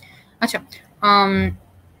that. Acha.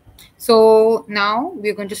 So now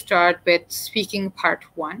we're going to start with speaking part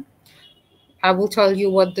one. I will tell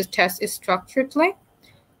you what the test is structured like.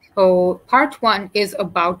 So part 1 is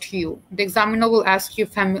about you. The examiner will ask you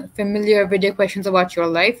familiar video questions about your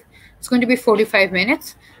life. It's going to be 45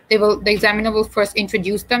 minutes. The examiner will first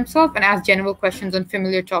introduce themselves and ask general questions on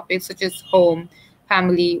familiar topics such as home,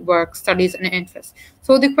 family, work, studies, and interests.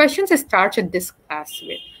 So the questions I started this class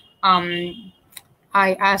with. I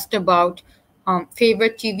asked about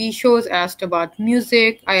favorite TV shows, I asked about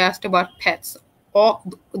music, I asked about pets. All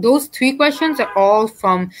those 3 questions are all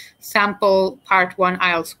from sample part 1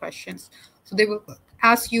 IELTS questions. So they will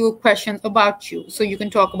ask you questions about you, so you can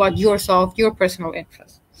talk about yourself, your personal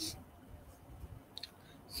interests.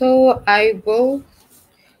 So I will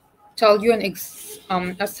tell you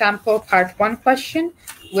a sample part 1 question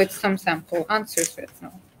with some sample answers right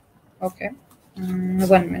now. Okay,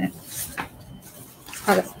 1 minute.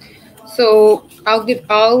 Okay. So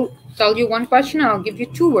I'll tell you one question and I'll give you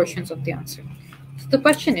 2 versions of the answer. So the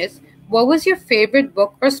question is, what was your favorite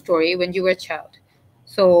book or story when you were a child?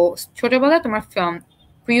 So ছোটবেলায় তোমার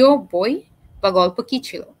প্রিয় বই বা গল্প কি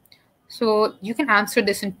ছিল? So you can answer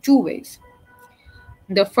this in 2 ways.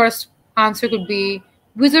 The first answer could be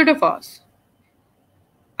Wizard of Oz.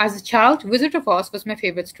 As a child, Wizard of Oz was my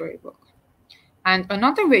favorite storybook. And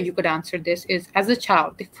another way you could answer this is, as a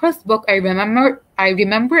child, the first book I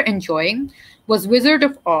remember enjoying was Wizard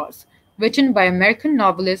of Oz, written by American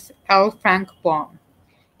novelist L. Frank Baum.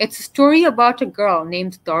 It's a story about a girl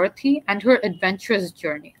named Dorothy and her adventurous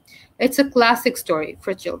journey. It's a classic story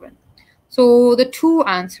for children. So the 2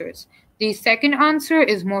 answers. The second answer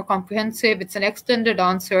is more comprehensive. It's an extended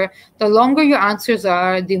answer. The longer your answers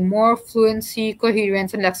are, the more fluency,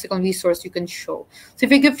 coherence, and lexical resource you can show. So if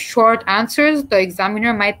you give short answers, the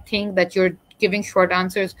examiner might think that you're giving short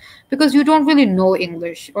answers because you don't really know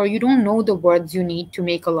English or you don't know the words you need to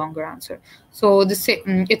make a longer answer. So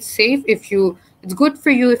it's safe it's good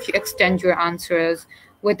for you if you extend your answers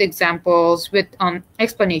with examples, with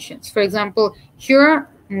explanations. For example, here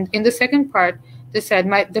in the second part, they said,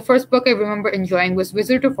 the first book I remember enjoying was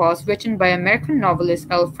Wizard of Oz, written by American novelist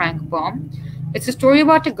L. Frank Baum. It's a story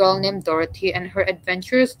about a girl named Dorothy and her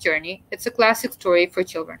adventurous journey. It's a classic story for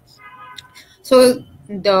children. So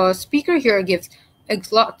the speaker here gives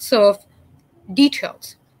lots of details.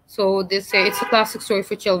 So they say it's a classic story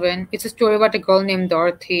for children. It's a story about a girl named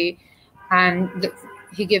Dorothy, and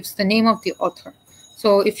he gives the name of the author. So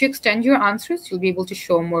if you extend your answers, you'll be able to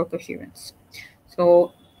show more coherence. So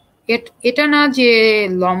এটা না যে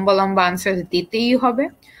লম্বা লম্বা answer দিতেই হবে,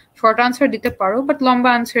 short answer দিতে পারো, but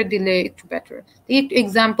লম্বা আনসার দিলে একটু বেটার। একটু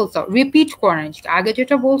এক্সাম্পল দাও, রিপিট করে না, আগে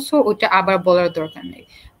যেটা বলছো ওটা আবার বলার দরকার নেই,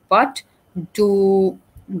 but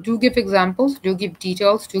do give examples, do give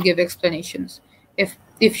details, do give explanations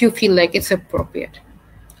if you feel like it's appropriate.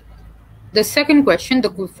 The second question,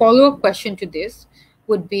 the follow-up question to this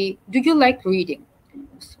would be, do you like reading?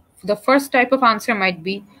 The first type of answer might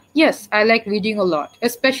be, yes, I like reading a lot,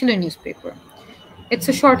 especially newspaper. It's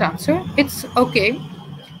a short answer. It's okay.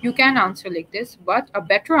 You can answer like this, but a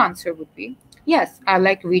better answer would be, yes, I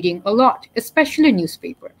like reading a lot, especially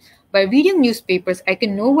newspaper. By reading newspapers, I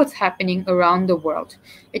can know what's happening around the world.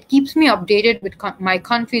 It keeps me updated with my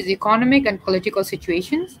country's economic and political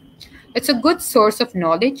situations. It's a good source of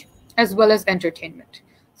knowledge as well as entertainment.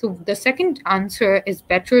 So the second answer is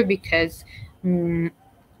better because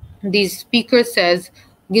the speaker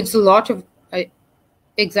gives a lot of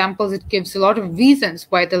examples. It gives a lot of reasons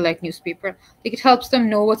why they like newspaper. Like, it helps them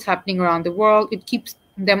know what's happening around the world. It keeps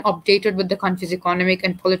them updated with the country's economic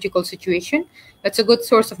and political situation. That's a good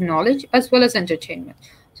source of knowledge as well as entertainment.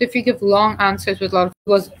 So if you give long answers with a lot of,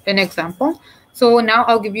 was an example. So now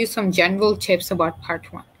I'll give you some general tips about part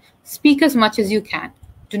 1. Speak as much as you can.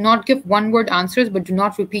 Do not give one-word answers, but do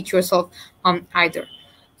not repeat yourself either.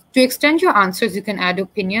 To extend your answers, you can add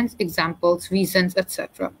opinions, examples, reasons,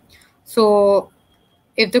 etc. So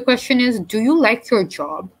if the question is, do you like your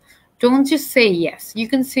job? Don't just say yes. You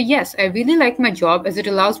can say, yes, I really like my job as it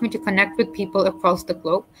allows me to connect with people across the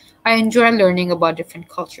globe. I enjoy learning about different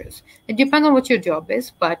cultures. It depends on what your job is,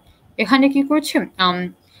 but এখানে কি করছে?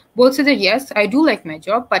 বলছে যে yes, I do like my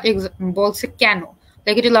job, but বলছে কেন?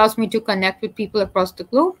 Like, it allows me to connect with people across the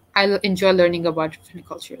globe. I enjoy learning about different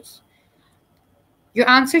cultures. Your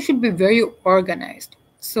answer should be very organized.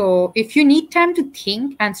 So if you need time to think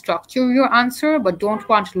and structure your answer, but don't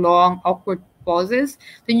want long, awkward pauses,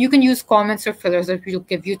 then you can use comments or fillers that will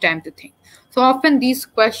give you time to think. So often these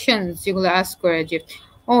questions you will ask,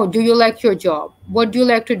 oh, do you like your job? What do you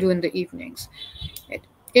like to do in the evenings?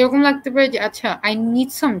 এরকম লাগতে পারে যে আচ্ছা, I need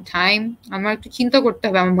some time, আমার একটু চিন্তা করতে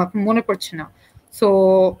হবে, আমার মনে পড়ছে না। So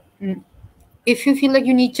if you feel like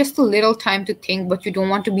you need just a little time to think, but you don't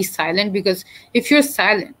want to be silent, because if you're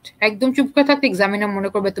silent, একদম চুপ করে থাকতে এক্সামিনার মনে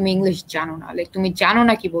করবে তুমি ইংলিশ জানো না, লাইক তুমি জানো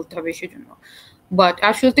না কি বলতে হবে সেজন্য। But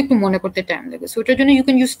আসলে তো একটু মনে করতে টাইম লাগে, সো ওটার জন্য you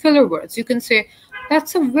can use filler words. You can say,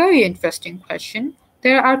 that's a very interesting question.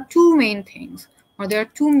 There are two main things, or there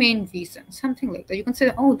are two main reasons, something like that. You can say,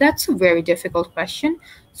 oh, that's a very difficult question.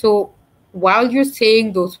 So while you're saying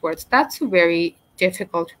those words, that's a very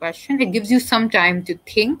difficult question, it gives you some time to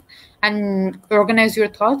think and organize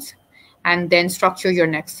your thoughts and then structure your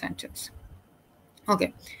next sentence. Okay,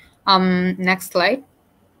 next slide.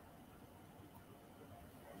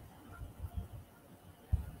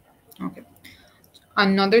 Okay,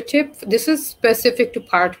 another tip, this is specific to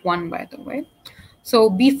part 1, by the way. So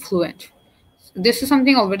be fluent. This is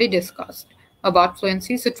something already discussed about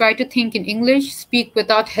fluency. So try to think in English, speak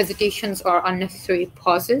without hesitations or unnecessary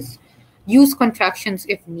pauses, use contractions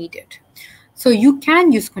if needed. So you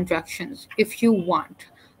can use contractions if you want.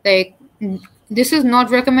 Like, this is not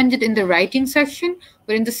recommended in the writing section,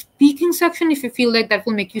 but in the speaking section, if you feel like that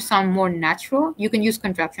will make you sound more natural, you can use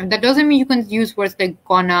contractions. That doesn't mean you can use words like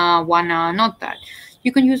gonna, wanna, not that.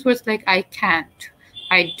 You can use words like I can't,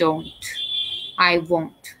 I don't, I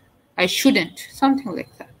won't, I shouldn't, something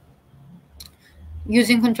like that.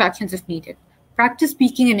 Using contractions if needed. Practice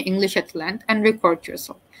speaking in English at length and record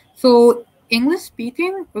yourself. So English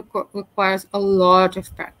speaking requires a lot of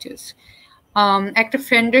practice. একটা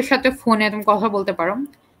ফ্রেন্ডের সাথে ফোনে তুমি কথা বলতে পারো,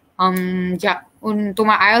 যা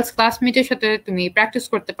তোমার আইএলস ক্লাসমেটের সাথে তুমি প্র্যাকটিস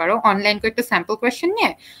করতে পারো অনলাইন করে একটা স্যাম্পল কোয়েশ্চেন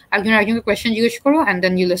নিয়ে, একজনকে কোয়েশ্চেন জিজ্ঞেস করো and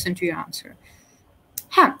then you listen to your answer.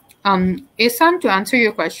 হ্যাঁ, Isan, to answer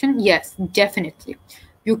your question, yes, definitely.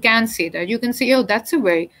 You can say that. You can say, oh, that's a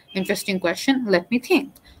very interesting question. Let me think.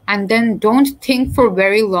 And then don't think for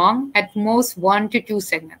very long, at most 1 to 2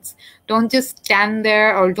 seconds. Don't just stand there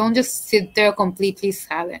or don't just sit there completely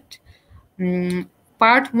silent.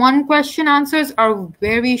 Part 1 question answers are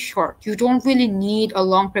very short. You don't really need a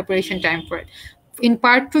long preparation time for it. In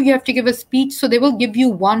part 2, you have to give a speech, so they will give you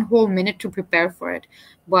 1 whole minute to prepare for it.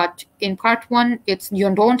 But in part 1, you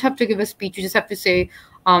don't have to give a speech. You just have to say,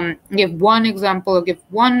 give 1 example or give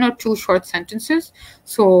 1 or 2 short sentences.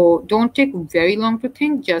 So don't take very long to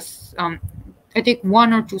think. Just I take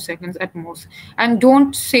 1 or 2 seconds at most, and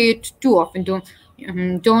don't say it too often.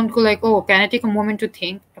 Don't go like, oh, can I take a moment to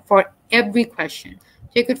think for every question?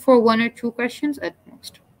 Take it for 1 or 2 questions at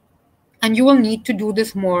most. And you will need to do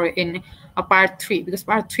this more in a part 3, because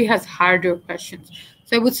part 3 has harder questions.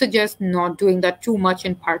 So I would suggest not doing that too much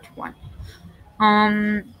in part 1.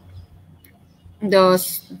 The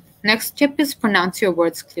next tip is pronounce your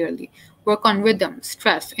words clearly. Work on rhythm,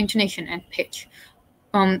 stress, intonation, and pitch.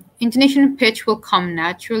 Intonation and pitch will come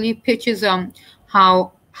naturally. Pitch is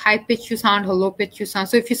how high pitch you sound, how low pitch you sound.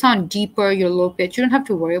 So if you sound deeper, you're low pitch. You don't have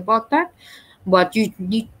to worry about that, but you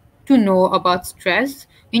need to know about stress.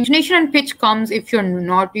 Intonation and pitch comes if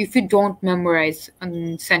you don't memorize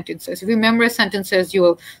sentences. If you memorize sentences, you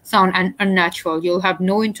will sound unnatural. You'll have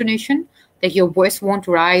no intonation, like your voice won't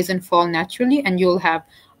rise and fall naturally, and you'll have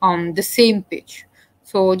the same pitch.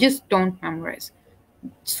 So just don't memorize.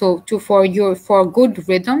 So for good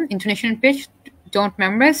rhythm, intonation and pitch, don't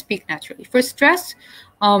memorize, speak naturally. For stress,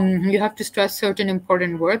 you have to stress certain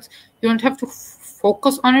important words. You don't have to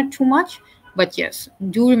focus on it too much, but yes,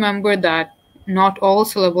 do remember that not all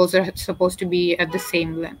syllables are supposed to be at the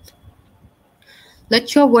same length.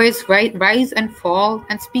 Let your voice rise and fall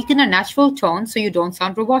and speak in a natural tone so you don't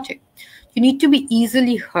sound robotic. You need to be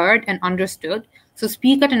easily heard and understood, so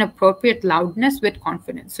speak at an appropriate loudness with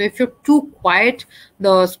confidence. So if you're too quiet,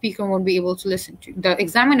 the speaker won't be able to listen to you. The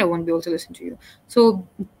examiner won't be able to listen to you. So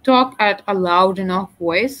talk at a loud enough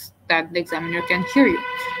voice that the examiner can hear you.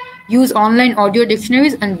 Use online audio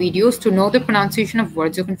dictionaries and videos to know the pronunciation of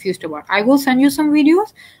words you're confused about. I will send you some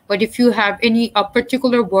videos, but if you have a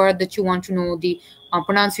particular word that you want to know the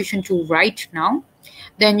pronunciation to right now,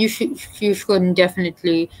 then you should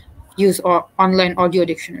definitely use online audio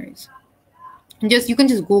dictionaries. You can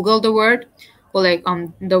just Google the word, or like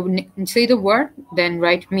say the word, then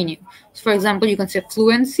write meaning. So for example, you can say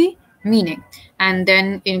fluency, meaning, and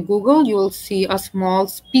then in Google you will see a small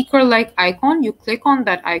speaker-like icon. You click on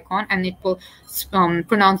that icon and it will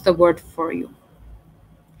pronounce the word for you.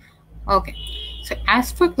 Okay, so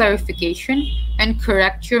ask for clarification and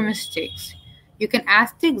correct your mistakes. You can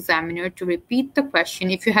ask the examiner to repeat the question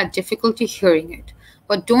if you had difficulty hearing it,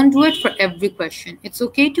 but don't do it for every question. It's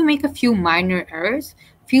okay to make a few minor errors.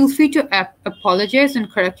 Feel free to apologize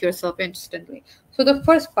and correct yourself instantly. So the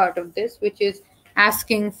first part of this, which is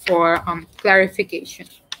asking for clarification.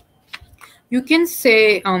 You can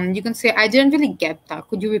say, I didn't really get that.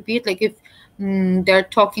 Could you repeat? Like if their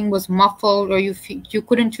talking was muffled, or you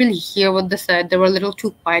couldn't really hear what they said. They were a little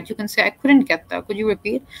too quiet. You can say, "I couldn't get that. Could you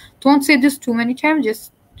repeat?" Don't say this too many times. Just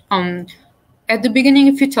at the beginning,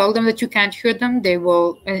 if you tell them that you can't hear them, they will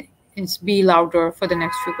be louder for the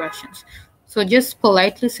next few questions. So just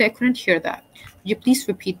politely say, "I couldn't hear that. Could you please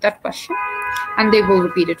repeat that question?" And they will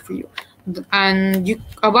repeat it for you. And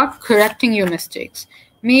about correcting your mistakes.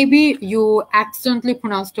 Maybe you accidentally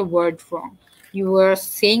pronounced a word wrong. You were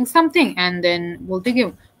saying something and then বলতে গিয়ে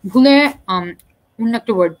ভুলে অন্য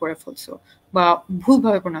একটা word পড়ে ফেলছো বা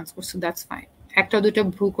ভুলভাবে pronounce করছো, that's fine. একটা দুটো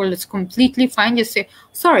ভুল করলে it's completely fine. Just say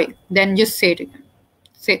sorry, then just say it again.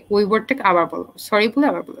 Say ওই wordটাকে আবার বলো, sorry বলে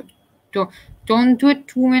আবার বলো. Don't do it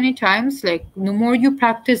too many times. Like the more you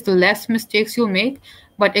practice, the less mistakes you'll make.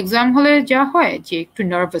 But exam হলে যা হয় যে একটু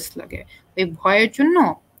নার্ভাস লাগে, ওই ভয়ের জন্য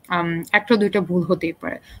একটা দুইটা ভুল হতেই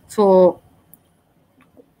পারে. So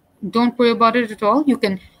don't worry about it at all. You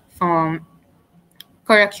can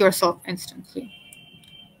correct yourself instantly.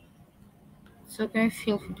 So okay,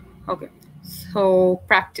 feel free. Okay. So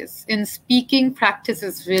practice. In speaking, practice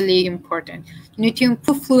is really important. You need to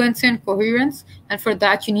improve fluency and coherence, and for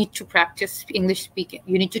that you need to practice English speaking.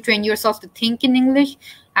 You need to train yourself to think in English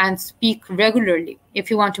and speak regularly if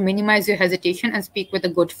you want to minimize your hesitation and speak with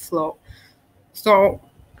a good flow. So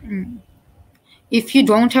if you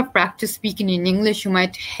don't have practice speaking in English, you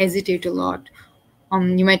might hesitate a lot.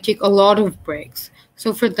 You might take a lot of breaks. So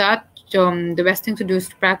for that, the best thing to do is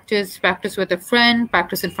to practice with a friend,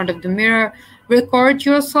 practice in front of the mirror, record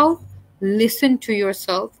yourself, listen to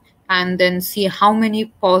yourself, and then see how many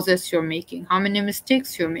pauses you're making, how many mistakes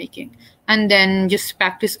you're making, and then just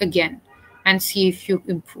practice again and see if you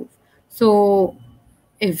improve. So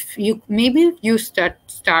if you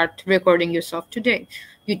start recording yourself today.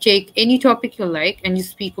 You take any topic you like and you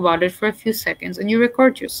speak about it for a few seconds and you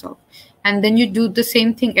record yourself. And then you do the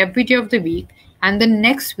same thing every day of the week. And then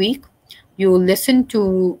next week, you listen to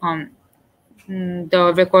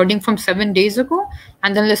the recording from 7 days ago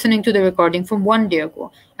and then listening to the recording from 1 day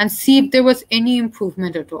ago and see if there was any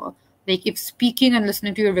improvement at all. Like if speaking and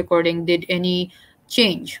listening to your recording did any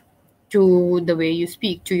change to the way you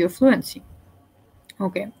speak, to your fluency.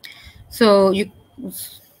 Okay, so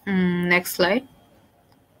next slide.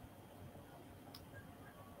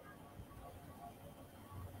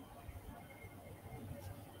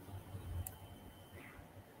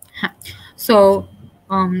 So,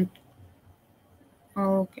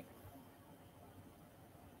 okay.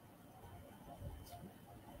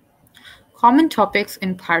 Common topics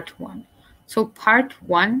in part 1. So part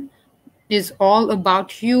 1 is all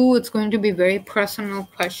about you. It's going to be very personal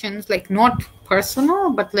questions, like not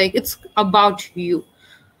personal, but like it's about you.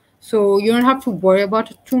 So you don't have to worry about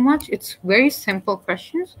it too much. It's very simple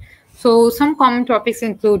questions. So some common topics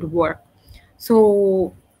include work.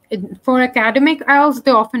 So for academic IELTS,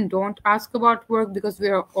 they often don't ask about work because we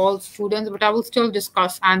are all students, but I will still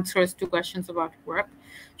discuss answers to questions about work.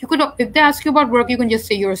 If they ask you about work, you can just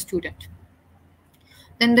say you're a student.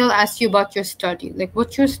 Then they'll ask you about your study, like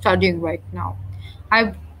what you're studying right now.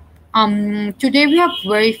 Today we have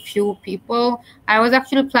very few people. I was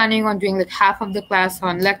actually planning on doing like half of the class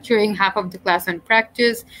on lecturing, half of the class on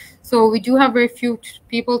practice. So we do have very few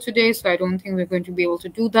people today, so I don't think we're going to be able to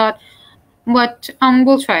do that. But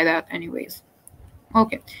we'll try that anyways.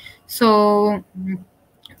 Okay, so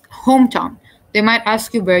hometown. They might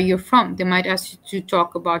ask you where you're from. They might ask you to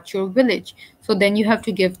talk about your village. So then you have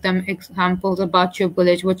to give them examples about your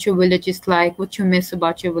village, what your village is like, what you miss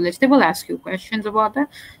about your village. They will ask you questions about that.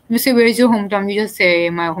 If you say, where is your hometown? You just say,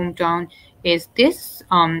 my hometown is this.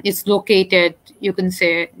 It's located, you can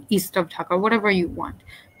say east of Dhaka, whatever you want.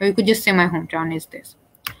 Or you could just say, my hometown is this.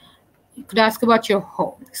 You could ask about your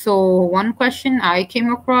home. So one question I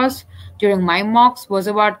came across during my mocks was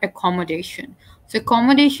about accommodation. So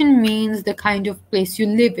accommodation means the kind of place you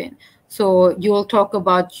live in. So you'll talk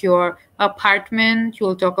about your apartment,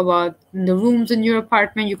 you'll talk about the rooms in your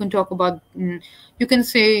apartment, you can talk about, you can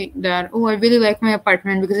say that, oh, I really like my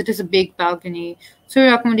apartment because it has a big balcony. So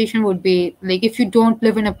your accommodation would be, like if you don't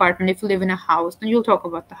live in an apartment, if you live in a house, then you'll talk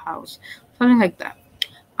about the house, something like that.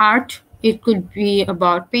 Art, it could be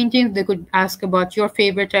about paintings. They could ask about your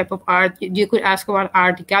favorite type of art. You could ask about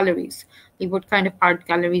art galleries, like what kind of art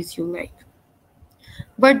galleries you like.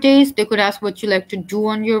 Birthdays, they could ask what you like to do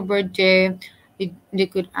on your birthday. They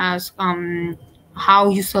could ask how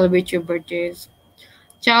you celebrate your birthdays.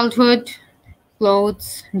 Childhood,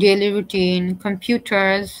 clothes, daily routine,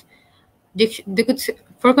 computers. They could say,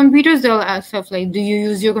 for computers, they'll ask stuff like, do you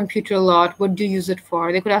use your computer a lot? What do you use it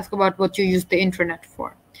for? They could ask about what you use the internet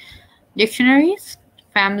for. Dictionaries,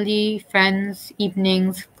 family, friends,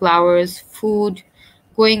 evenings, flowers, food,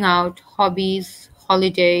 going out, hobbies,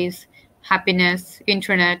 holidays, happiness,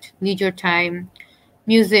 internet, leisure time,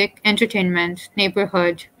 music, entertainment,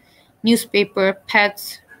 neighborhood, newspaper,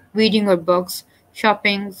 pets, reading or books,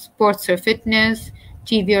 shopping, sports or fitness,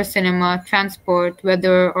 TV or cinema, transport,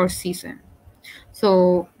 weather or season.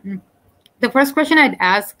 So the first question I'd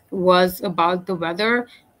ask was about the weather,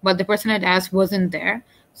 but the person I'd asked wasn't there.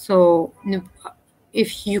 So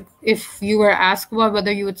if you were asked about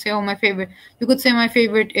weather, you would say, "Oh, my favorite." You could say, "My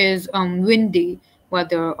favorite is windy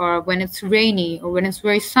weather, or when it's rainy, or when it's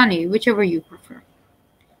very sunny, whichever you prefer."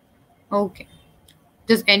 Okay.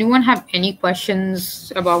 Does anyone have any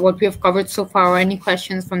questions about what we have covered so far, or any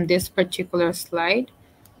questions from this particular slide?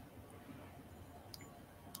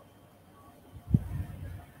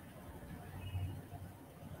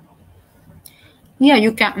 Yeah,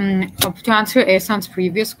 you can. To answer Ehsan's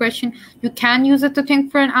previous question, you can use it to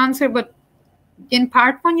think for an answer, but in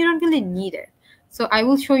part one, you don't really need it. So I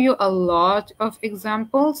will show you a lot of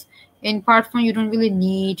examples. In part one, you don't really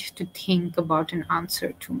need to think about an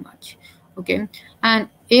answer too much. Okay. And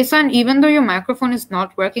Ehsan, even though your microphone is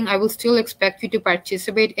not working, I will still expect you to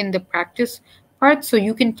participate in the practice part so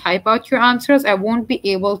you can type out your answers. I won't be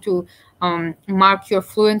able to mark your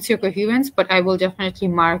fluency or coherence, but I will definitely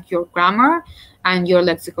mark your grammar and your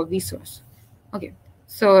lexical resource. Okay.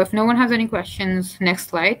 So if no one has any questions, next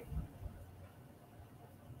slide.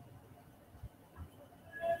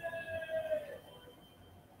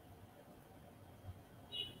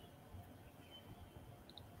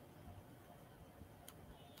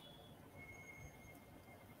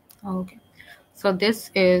 Okay, so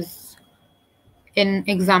this is an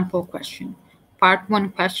example question, part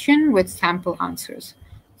one question with sample answers.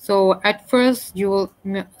 So at first you will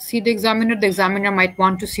see the examiner. The examiner might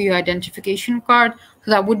want to see your identification card.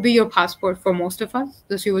 So that would be your passport for most of us.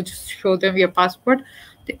 So you would just show them your passport,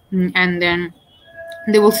 and then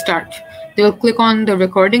they will start. They will click on the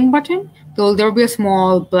recording button. There'll be a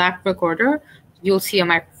small black recorder. You'll see a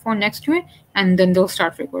microphone next to it, and then they'll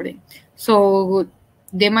start recording. So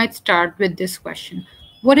they might start with this question: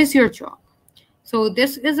 what is your job? So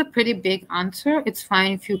this is a pretty big answer. It's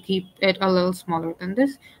fine if you keep it a little smaller than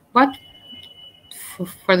this, but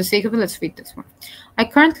for the sake of it, let's read this one. I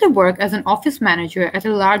currently work as an office manager at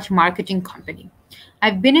a large marketing company.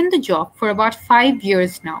 I've been in the job for about 5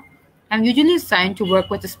 years now. I'm usually assigned to work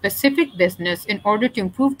with a specific business in order to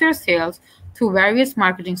improve their sales through various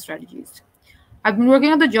marketing strategies. I've been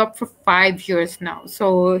working on the job for 5 years now.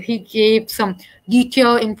 So he gave some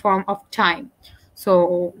detail in form of time.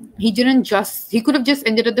 So he could have just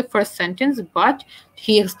ended at the first sentence, but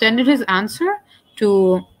he extended his answer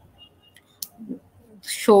to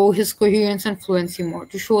show his coherence and fluency more,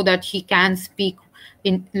 to show that he can speak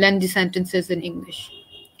in lengthy sentences in English.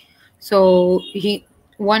 So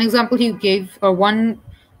one example he gave, or one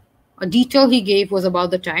detail he gave, was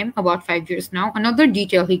about the time, about 5 years now. Another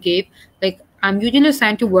detail he gave, like, I'm usually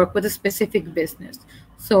assigned to work with a specific business.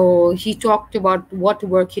 So he talked about what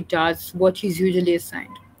work he does, what he's usually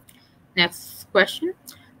assigned. Next question.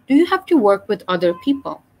 Do you have to work with other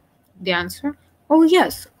people? The answer, oh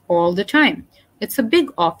yes, all the time. It's a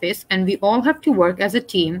big office and we all have to work as a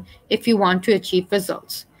team if we want to achieve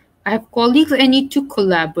results. I have colleagues I need to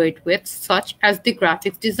collaborate with, such as the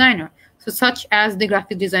graphics designer. So such as the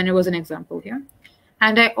graphic designer was an example here.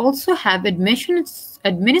 And I also have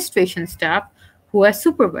administration staff who I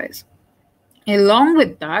supervise. Along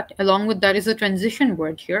with that is a transition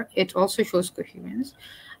word here. It also shows coherence,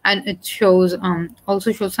 and it shows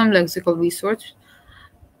also shows some lexical resource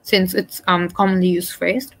since it's commonly used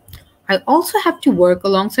phrase. I also have to work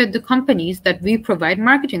alongside the companies that we provide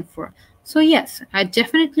marketing for. So yes, I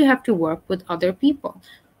definitely have to work with other people.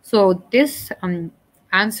 So this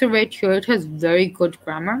answer right here, it has very good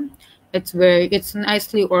grammar. It's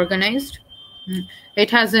nicely organized.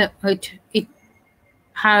 It has a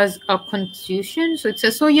constitution. So it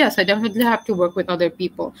says, so yes, I definitely have to work with other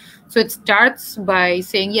people. So it starts by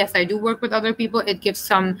saying, yes, I do work with other people. It gives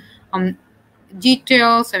some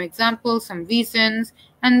details, some examples, some reasons,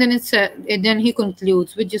 and then then he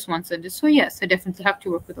concludes with just one sentence. So yes, I definitely have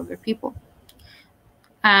to work with other people.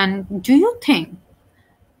 And do you think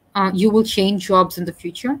you will change jobs in the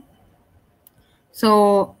future?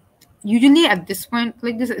 So usually at this point,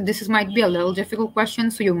 like this might be a little difficult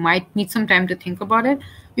question, so you might need some time to think about it.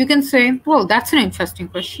 You can say, well, that's an interesting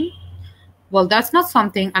question. Well, that's not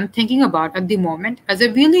something I'm thinking about at the moment, as I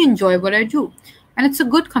really enjoy what I do, and it's a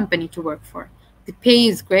good company to work for. The pay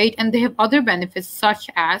is great, and they have other benefits such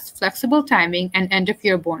as flexible timing and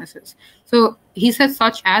end-of-year bonuses. So he said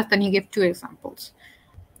such as, then he gave 2 examples.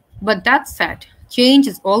 But that said, change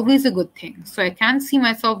is always a good thing, so I can't see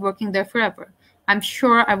myself working there forever. I'm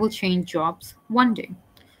sure I will change jobs one day.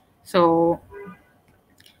 So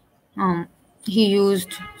he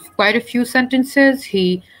used quite a few sentences.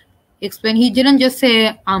 He explained, he didn't just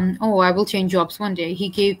say, oh, I will change jobs one day. He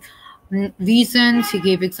gave reasons, he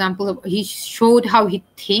gave examples, he showed how he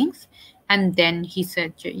thinks, and then he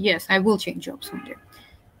said, yes, I will change jobs one day.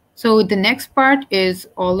 So the next part is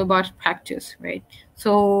all about practice, right?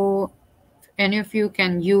 So any of you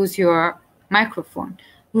can use your microphone.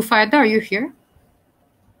 Rufaida, are you here?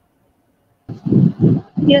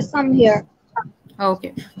 Yes, I'm here.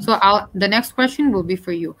 Okay, so the next question will be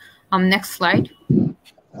for you. Next slide.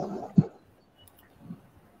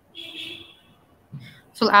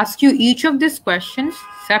 So I'll ask you each of these questions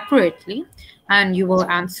separately, and you will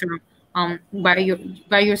answer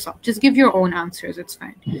by yourself. Just give your own answers. It's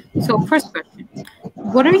fine. So first question: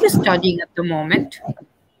 what are you studying at the moment?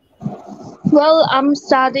 Well, I'm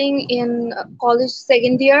studying in college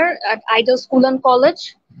second year at Idle School and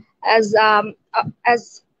College. As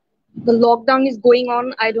the lockdown is going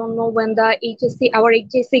on, I don't know when our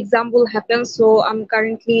HSC exam will happen. So I'm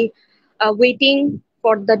currently waiting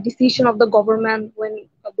for the decision of the government when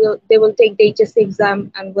they will take the HSC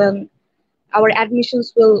exam and when our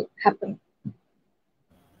admissions will happen.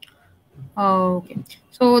 Okay,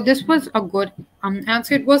 so this was a good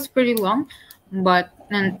answer. It was pretty long, but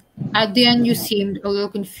at the end you seemed a little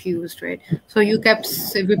confused, right? So you kept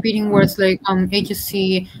repeating words like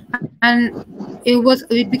HSC, and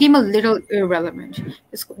it became a little irrelevant.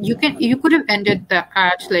 You could have ended that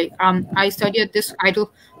at like I study at this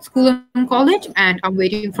idle school and college, and I'm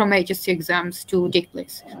waiting for my HSC exams to take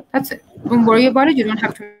place. That's it. Don't worry about it. You don't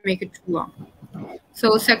have to make it too long.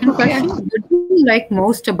 So second question: Okay. what do you like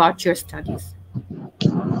most about your studies?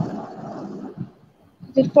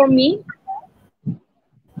 Is it for me?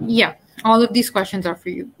 Yeah, all of these questions are for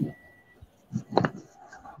you.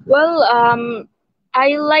 Well,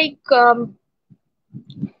 I like.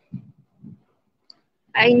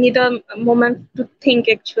 I need a moment to think.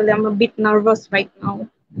 Actually, I'm a bit nervous right now.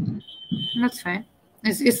 That's fine.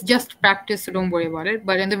 It's just practice, so don't worry about it.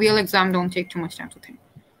 But in the real exam, don't take too much time to think.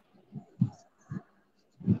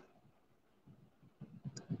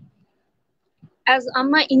 As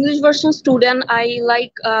I'm an English version student, I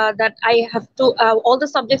like that I have to all the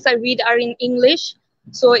subjects I read are in English,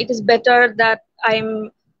 so it is better that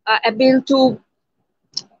I'm able to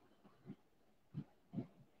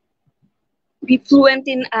be fluent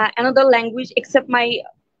in another language except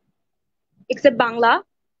Bangla.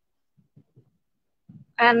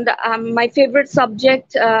 And my favorite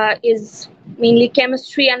subject is mainly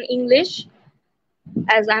chemistry and English,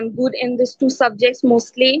 as I'm good in these two subjects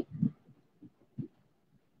mostly.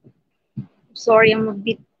 Sorry, I'm a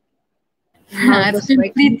bit It's nervous right now.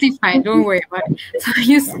 completely fine. Don't worry about it. So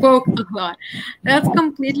you spoke a lot. That's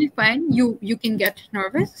completely fine. You can get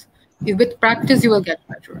nervous. With practice, you will get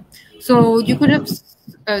better. So you could have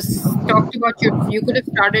talked about your. You could have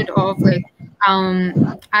started off like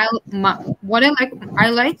what I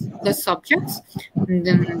like the subjects. And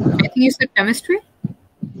then I think you said chemistry.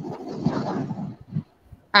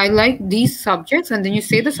 I like these subjects, and then you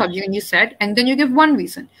say the subject and you said, and then you give one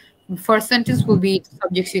reason. First sentence will be the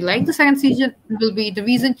subjects you like. The second sentence will be the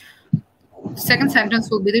reason. Second sentence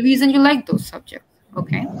will be the reason you like those subjects.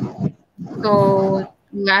 Okay. So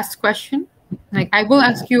last question. Like I will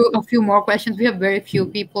ask you a few more questions. We have very few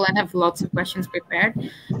people and have lots of questions prepared.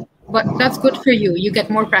 But that's good for you. You get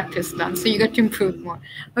more practice done, so you get to improve more.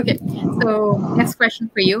 Okay. So next question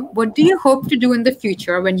for you. What do you hope to do in the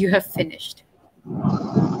future when you have finished?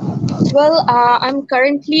 Well, I'm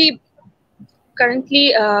currently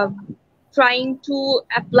trying to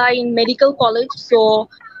apply in medical college, so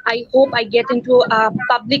I hope I get into a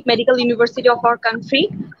public medical university of our country,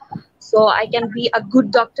 so I can be a good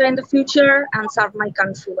doctor in the future and serve my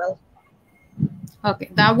country well. Okay,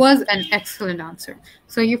 that was an excellent answer.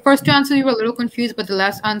 So your first two answers, you were a little confused, but the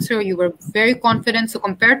last answer, you were very confident. So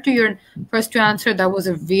compared to your first two answer, that was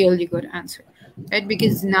a really good answer, right?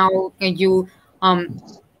 Because now you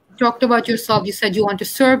talked about yourself. You said you want to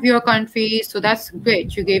serve your country, so that's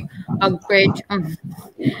great. You gave a great and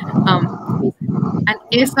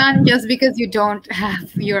Ihsan, just because you don't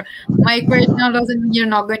have your mic right now doesn't mean you're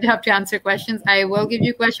not going to have to answer questions. I will give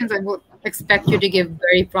you questions. I will expect you to give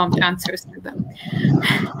very prompt answers to them.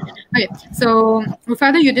 Okay, so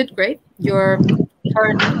Rufada, you did great. Your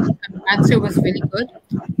third answer was really good.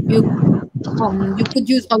 You could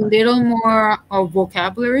use a little more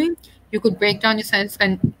vocabulary. You could break down your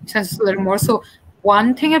sentences a little more. So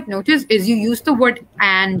one thing I've noticed is you use the word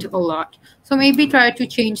 "and" a lot. So maybe try to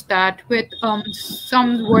change that with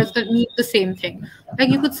some words that mean the same thing. Like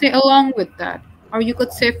you could say "along with that," or you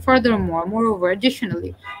could say furthermore, moreover,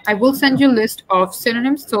 additionally. I will send you a list of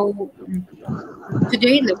synonyms. So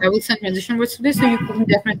today, like I will send transition words today, so you can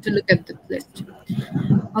definitely look at the list.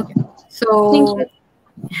 Okay. Thank So you.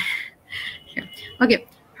 yeah. Okay,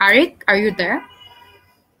 Arik, are you there?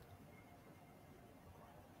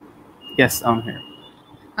 Yes, I'm here.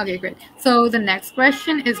 Okay, great. So the next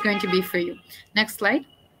question is going to be for you. Next slide.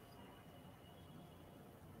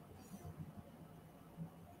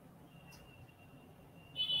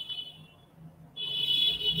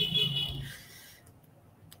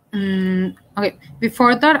 Okay,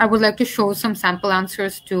 before that, I would like to show some sample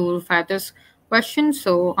answers to Rufata's question.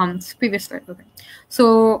 So, previous slide. Okay.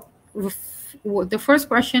 So, the first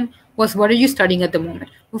question was, what are you studying at the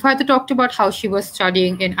moment? Rufata talked about how she was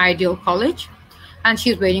studying in Ideal College, and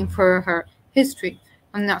she's waiting for her history.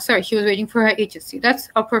 I'm not sorry, she was waiting for her HSC. That's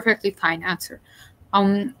a perfectly fine answer.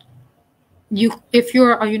 If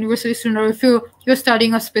you're a university student, or if you're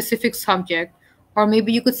studying a specific subject, or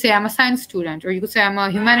maybe you could say I'm a science student, or you could say I'm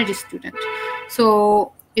a humanities student.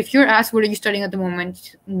 So if you're asked what are you studying at the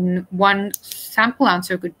moment, one sample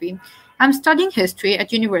answer could be, I'm studying history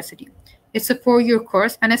at university. It's a 4-year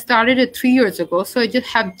course, and I started it 3 years ago, so I just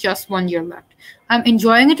have just 1 year left. I'm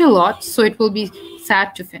enjoying it a lot, so it will be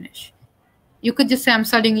sad to finish. You could just say I'm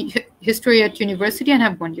studying history at university and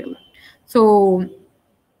have 1 year left. So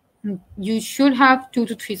you should have 2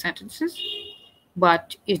 to 3 sentences,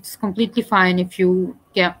 but it's completely fine if you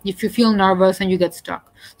feel nervous and you get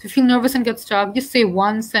stuck. So if you feel nervous and get stuck, just say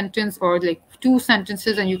one sentence or like 2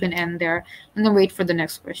 sentences, and you can end there and then wait for the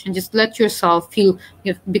next question. Just let yourself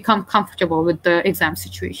become comfortable with the exam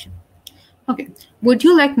situation. Okay, what do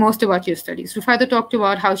you like most about your studies? Rufata talked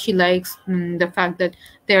about how she likes the fact that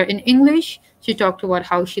they're in English. She talked about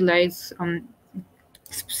how she likes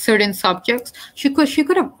certain subjects. She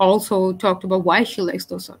could have also talked about why she likes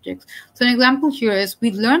those subjects. So an example here is,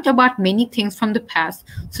 we've learned about many things from the past,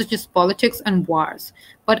 such as politics and wars,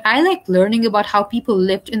 but I like learning about how people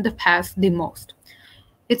lived in the past the most.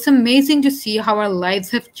 It's amazing to see how our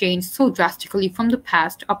lives have changed so drastically from the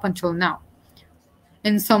past up until now.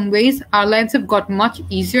 In some ways, our lives have got much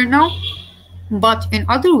easier now, but in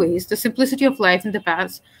other ways, the simplicity of life in the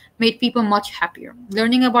past made people much happier.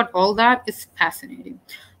 Learning about all that is fascinating.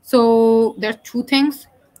 So there are 2 things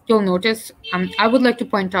you'll notice. I would like to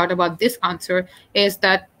point out about this answer is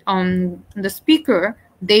that the speaker,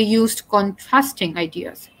 they used contrasting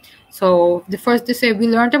ideas. So the first, they say, we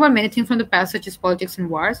learned about many things from the past, such as politics and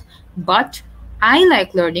wars, but I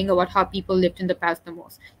like learning about how people lived in the past the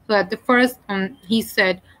most. So at the first, he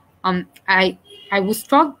said, I was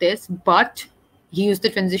taught this, but he used the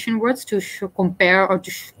transition words to compare or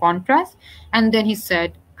to contrast, and then he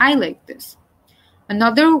said, I like this.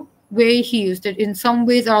 Another way he used it, in some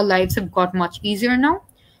ways our lives have got much easier now,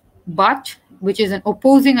 but, which is an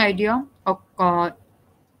opposing idea, a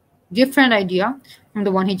different idea from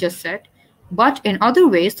the one he just said. But in other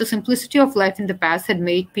ways, the simplicity of life in the past had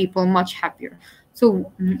made people much happier.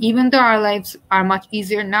 So even though our lives are much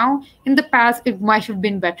easier now, in the past it might have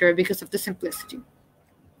been better because of the simplicity.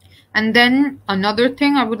 And then another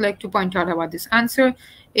thing I would like to point out about this answer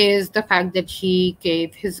is the fact that he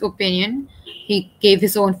gave his opinion, he gave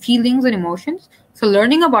his own feelings and emotions. So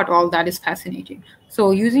learning about all that is fascinating.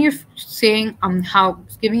 So using your saying how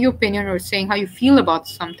giving your opinion or saying how you feel about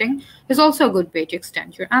something is also a good way to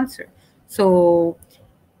extend your answer. So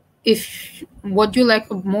if what you like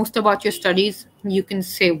most about your studies, you can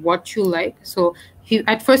say what you like. So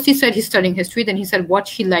at first he said he's studying history, then he said what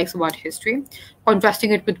he likes about history,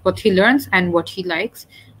 contrasting it with what he learns and what he likes,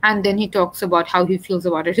 and then he talks about how he feels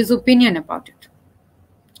about it, his opinion about it.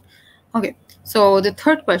 Okay, so the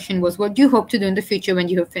third question was, what do you hope to do in the future when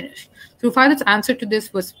you have finished? So Rufata's answer to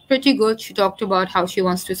this was pretty good. She talked about how she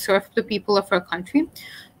wants to serve the people of her country.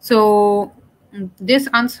 So this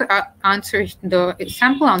answer, the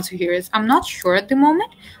sample answer here is, I'm not sure at the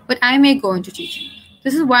moment, but I may go into teaching.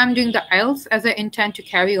 This is why I'm doing the IELTS, as I intend to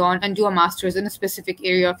carry on and do a master's in a specific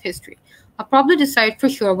area of history. I'll probably decide for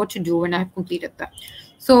sure what to do when I have completed that.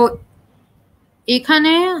 So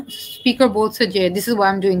এখানে speaker বলছে যে this is why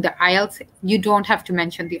I'm doing the IELTS. You don't have to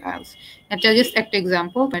mention the IELTS. এটা just একটা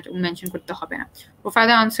example, mention করতে হবে না.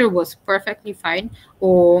 Rufata's answer was perfectly fine. ও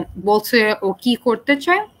বলছে ও কি করতে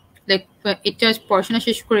চায়, like এটা পড়াশোনা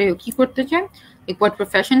শেষ করে ও কি করতে চায়, like what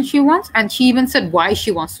profession she wants, and she even said why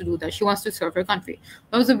she wants to do that. She wants to serve her country.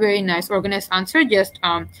 That was a very nice organized answer. Just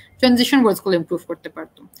transition words গুলো improve করতে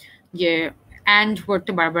পারতো, যে and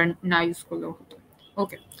wordটা বারবার না use করলেও হতো.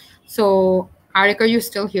 Okay, so Arik, are you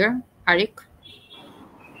still here? Arik?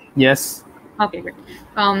 Yes. Okay, great.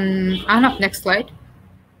 Anna, next slide.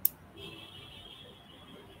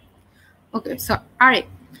 Okay, so Ari,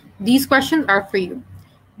 these questions are for you.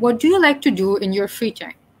 What do you like to do in your free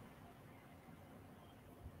time?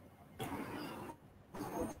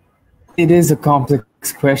 It is a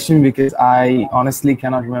complex question because I honestly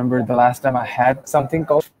cannot remember the last time I had something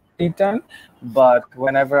called free time. But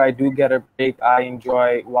whenever I do get a break, I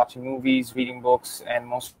enjoy watching movies, reading books, and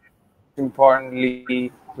most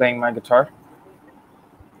importantly, playing my guitar.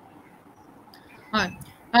 Alright.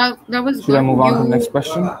 That was Should I good. move on to the next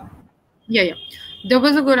question? Yeah. That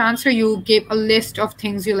was a good answer. You gave a list of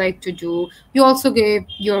things you like to do. You also gave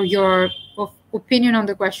your opinion on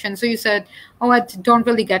the question. So you said, "Oh, I don't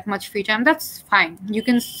really get much free time." That's fine. You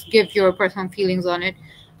can give your personal feelings on it.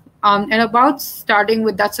 And about starting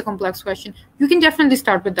with that's a complex question. You can definitely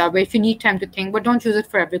start with that way if you need time to think, but don't use it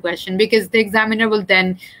for every question because the examiner will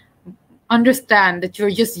then understand that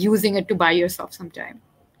you're just using it to buy yourself some time.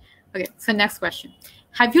 Okay, so next question.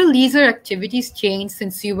 Have your leisure activities changed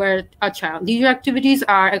since you were a child? Leisure activities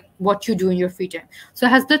are what you do in your free time. So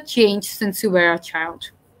has that changed since you were a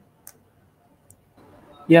child?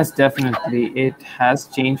 Yes, definitely. It has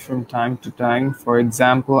changed from time to time. For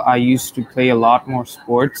example, I used to play a lot more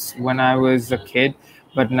sports when I was a kid,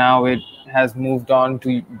 but now it has moved on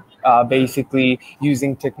to basically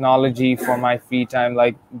using technology for my free time,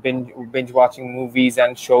 like binge watching movies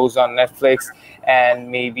and shows on Netflix, and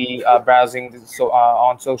maybe browsing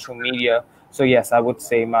on social media. So yes, I would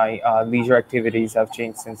say my leisure activities have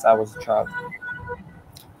changed since I was a child.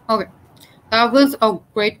 Okay, that was a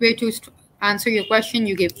great way to answer your question.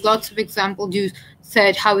 You gave lots of examples. You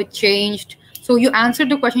said how it changed. So you answered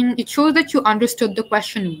the question. It shows that you understood the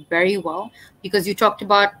question very well because you talked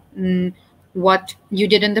about what you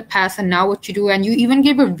did in the past and now what you do. And you even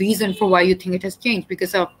gave a reason for why you think it has changed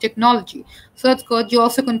because of technology. So that's good. You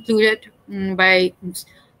also concluded by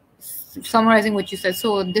summarizing what you said.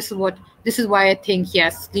 So this is why I think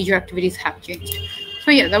yes, leisure activities have changed. So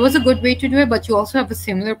yeah, that was a good way to do it. But you also have a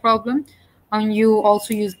similar problem, and you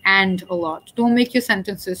also use and a lot. Don't make your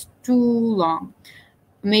sentences too long.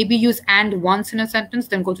 Maybe use and once in a sentence,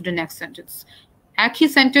 then go to the next sentence. একই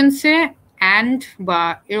সেন্টেন্সে and বা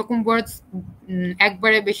এরকম words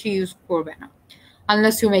একবারে বেশি use করবে না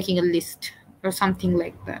unless you're making a list or something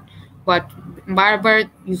like that. But বারবার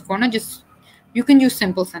use করো না, just you can use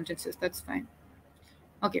simple sentences. That's fine.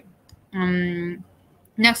 Okay.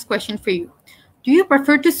 Next question for you. Do you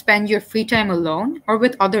prefer to spend your free time alone or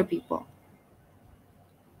with other people?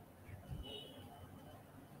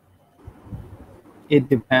 It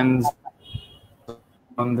depends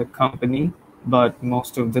on the company, but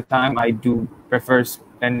most of the time I do prefer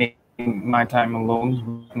spending my time alone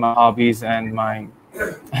with my hobbies and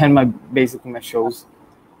basically my shows.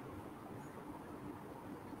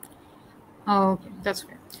 Okay, that's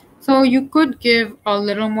fair. So you could give a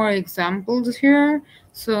little more examples here.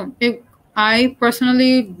 So if I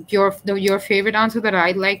personally, your favorite answer that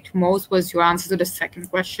I liked most was your answer to the second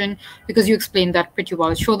question because you explained that pretty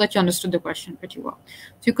well. It showed that you understood the question pretty well.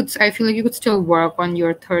 So you could, I feel like you could still work on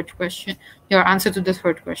your third question, your answer to the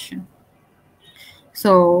third question.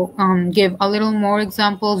 So give a little more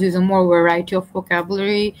examples, use a more variety of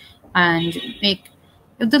vocabulary, and make.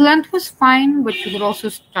 If the length was fine, but you could also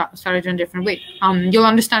start it in a different way.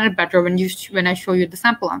 You'll understand it better when I show you the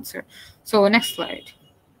sample answer. So next slide.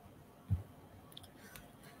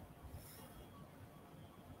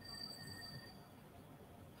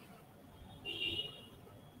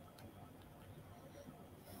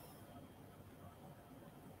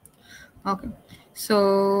 Okay,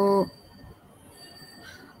 so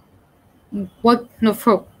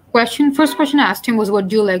first question I asked him was, what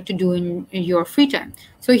do you like to do in your free time?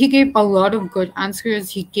 So he gave a lot of good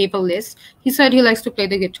answers. He gave a list. He said he likes to play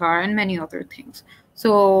the guitar and many other things.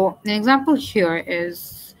 So an example here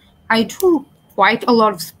is I do quite a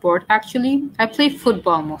lot of sport actually. I play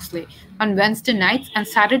football mostly on Wednesday nights and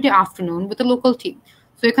Saturday afternoon with a local team.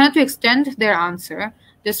 So kind of to extend their answer,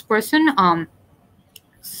 this person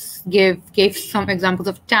gave some examples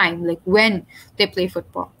of time, like when they play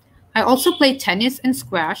football. I also play tennis and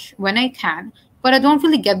squash when I can, but I don't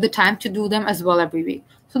really get the time to do them as well every week.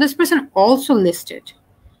 So this person also listed.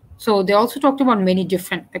 So they also talked about many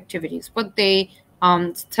different activities, but they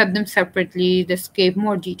said them separately. This gave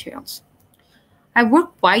more details. I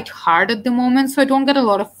work quite hard at the moment, so I don't get a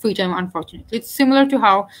lot of free time, unfortunately. It's similar to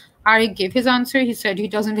how Ari gave his answer. He said he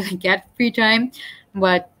doesn't really get free time,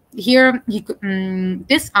 but here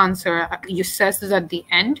this answer you says is at the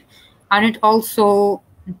end, and it also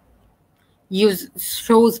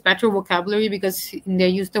shows better vocabulary because they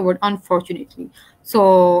use the word unfortunately.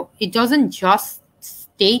 So it doesn't just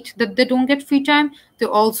state that they don't get free time, they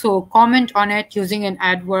also comment on it using an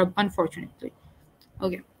adverb unfortunately.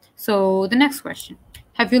 Okay, So the next question,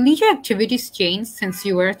 have your leisure activities changed since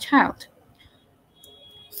you were a child?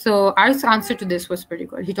 So our answer to this was pretty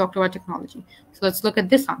good. He talked about technology. So let's look at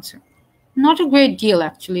this answer. Not a great deal,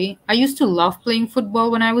 actually. I used to love playing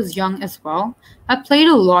football when I was young as well. I played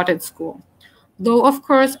a lot at school. Though, of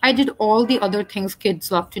course, I did all the other things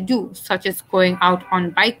kids love to do, such as going out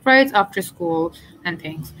on bike rides after school and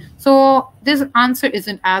things. So this answer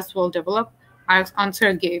isn't as well developed. Our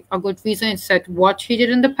answer gave a good reason. It said what he did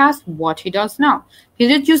in the past, what he does now. He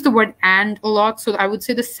did use the word and a lot, so I would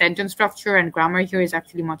say the sentence structure and grammar here is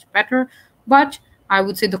actually much better. But I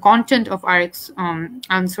would say the content of Arik's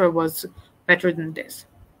answer was better than this.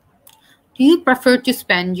 Do you prefer to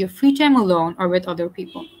spend your free time alone or with other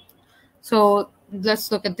people? So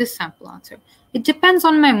let's look at this sample answer. It depends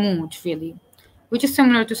on my mood, really, which is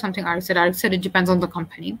similar to something Arik said. Arik said it depends on the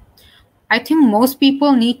company. I think most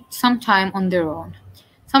people need some time on their own.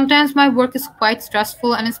 Sometimes my work is quite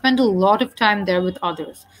stressful and I spend a lot of time there with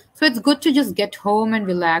others. So it's good to just get home and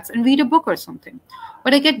relax and read a book or something.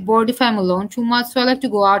 But I get bored if I'm alone too much, so I like to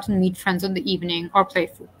go out and meet friends in the evening or play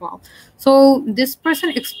football. So this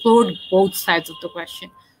person explored both sides of the question.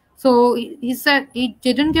 So he said he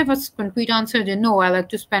didn't give us a concrete answer. No, I like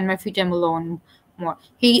to spend my free time alone more.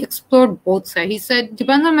 He explored both sides. He said,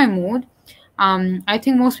 depends on my mood. I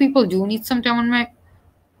think most people do need some time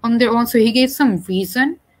on their own. So he gave some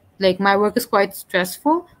reason, like my work is quite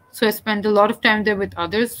stressful, so I spend a lot of time there with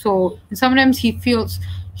others. So sometimes he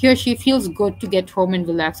or she feels good to get home and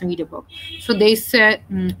relax and read a book. So they said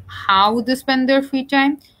how they spend their free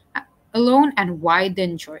time alone and why they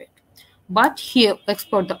enjoy it. But he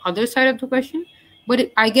explored the other side of the question.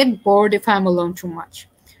 But I get bored if I'm alone too much.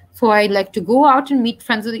 So I like to go out and meet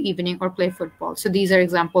friends in the evening or play football. So these are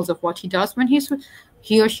examples of what he does when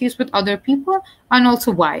he or she is with other people, and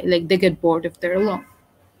also why, like they get bored if they're alone.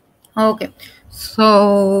 Okay,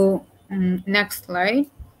 so next slide.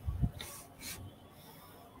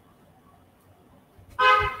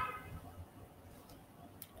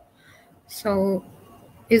 So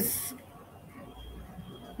is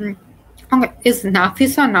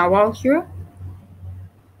Nafisa Nawal here?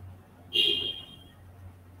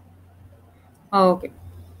 Okay,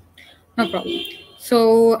 no problem.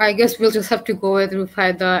 So I guess we'll just have to go with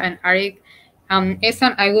Rufaida and Arik.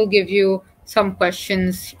 Ehsan, I will give you some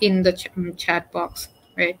questions in the chat box,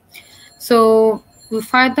 right? So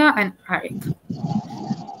Rufaida and Arik.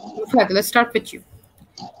 Rufaida, let's start with you.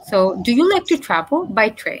 So do you like to travel by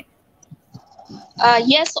train?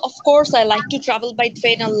 Yes, of course, I like to travel by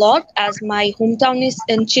train a lot as my hometown is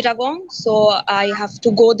in Chittagong. So I have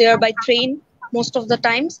to go there by train most of the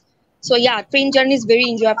times. So yeah, train journey is very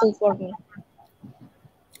enjoyable for me.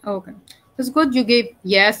 Okay, that's good. You gave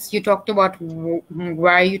yes. You talked about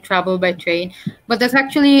why you travel by train, but that's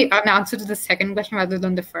actually an answer to the second question rather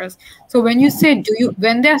than the first. So when you say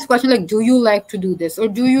when they ask question like, do you like to do this or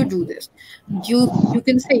do you do this, you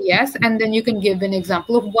can say yes, and then you can give an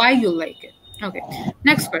example of why you like it. Okay.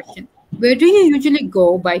 Next question. Where do you usually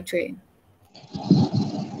go by train?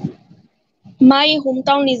 My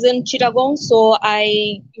hometown is in Chittagong, so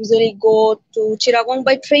I usually go to Chittagong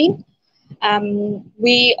by train.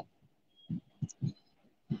 We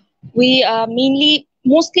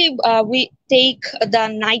mostly we take the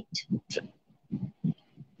night.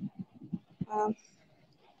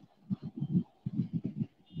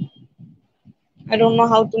 I don't know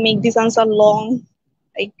how to make this answer long.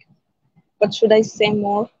 Like, what should I say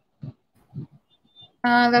more?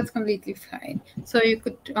 That's completely fine. So you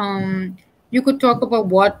could talk about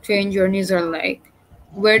what train journeys are like.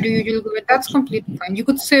 Where do you usually go? That's completely fine. You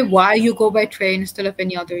could say why you go by train instead of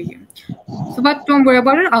any other year. So, but don't worry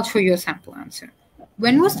about it. I'll show you a sample answer.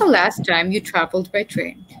 When was the last time you traveled by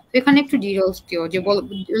train? So connect to details, Theo.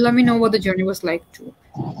 Let me know what the journey was like too.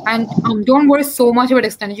 And don't worry so much about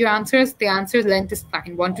extending your answers. The answer length is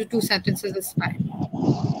fine. 1 to 2 sentences is fine.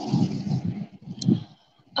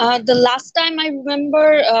 The last time I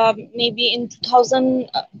remember, maybe in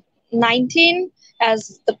 2019,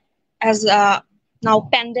 as now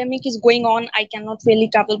pandemic is going on, I cannot really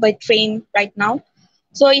travel by train right now.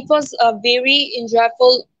 So it was a very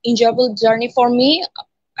enjoyable journey for me.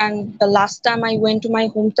 And the last time I went to my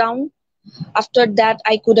hometown, after that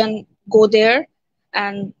I couldn't go there,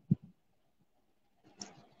 and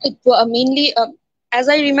it was mainly as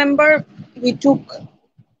I remember, we took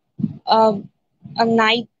a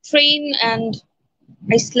night train and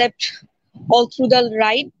I slept all through the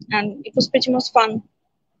ride, and it was pretty much fun.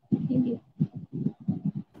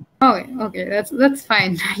 Oh, okay, that's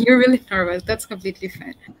fine. You're really nervous. That's completely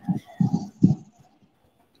fine.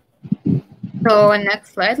 So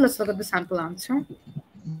next slide, let's look at the sample answer.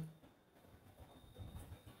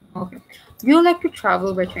 Do you like to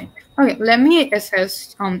travel by train? Okay, let me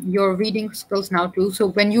assess your reading skills now too. So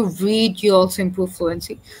when you read, you also improve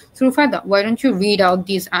fluency. So Rufada, why don't you read out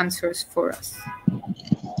these answers for us?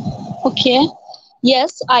 Okay.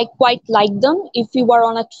 Yes, I quite like them. If you are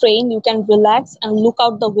on a train, you can relax and look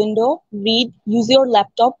out the window, read, use your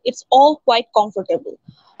laptop. It's all quite comfortable.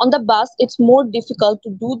 On the bus, it's more difficult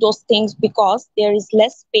to do those things because there is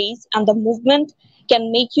less space and the movement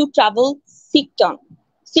can make you travel sick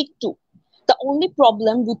too. The only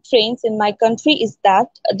problem with trains in my country is that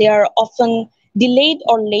they are often delayed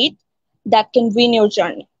or late. That can ruin your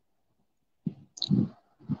journey.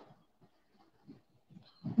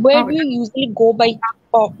 Where do Okay. you usually go by?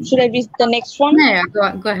 Oh, should I read the next one? Yeah,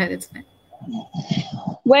 go ahead. It's fine.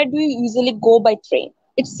 Where do you usually go by train?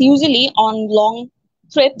 It's usually on long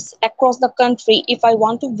trips across the country if I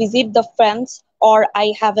want to visit the friends or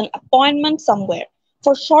I have an appointment somewhere.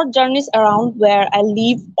 For short journeys around where I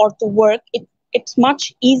live or to work, it's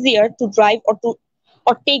much easier to drive or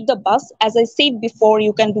take the bus. As I said before,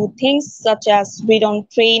 you can do things such as read on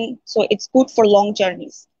train, so it's good for long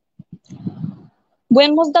journeys.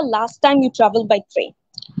 When was the last time you traveled by train?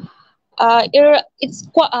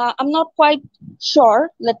 I'm not quite sure.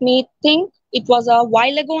 Let me think. It was a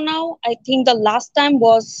while ago now. I think the last time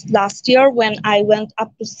was last year when I went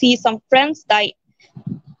up to see some friends that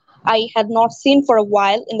I had not seen for a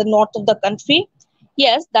while in the north of the country.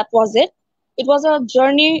 Yes, that was it. It was a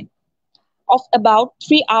journey of about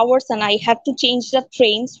 3 hours, and I had to change the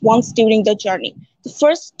trains once during the journey. The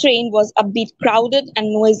first train was a bit crowded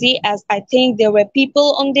and noisy, as I think there were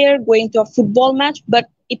people on there going to a football match, but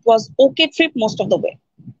it was okay trip most of the way.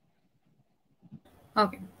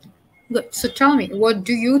 Okay, good. So tell me, what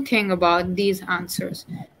do you think about these answers?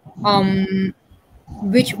 Um,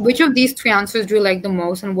 which of these three answers do you like the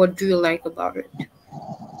most, and what do you like about it?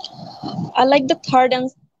 I like the third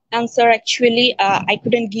answer actually. I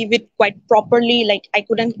couldn't give it quite properly. Like I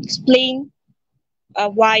couldn't explain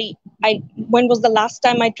why when was the last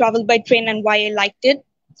time I traveled by train and why I liked it.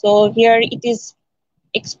 So here it is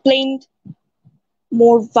explained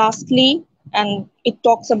more vastly and it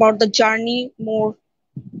talks about the journey more.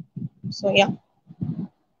 So yeah.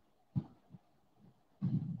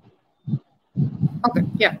 Okay,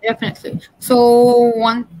 yeah, definitely. So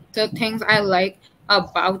one the things I like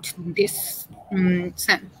about this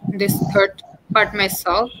third part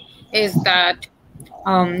myself is that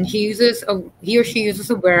he or she uses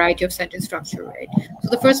a variety of sentence structure, right? So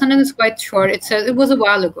the first sentence is quite short. It says it was a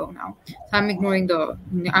while ago now. So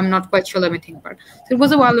I'm not quite sure. Let me think about it. So it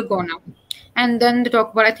was a while ago now. And then they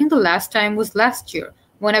talk about, I think the last time was last year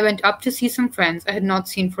when I went up to see some friends I had not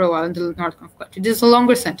seen for a while in the north of country. This is a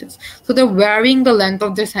longer sentence. So they're varying the length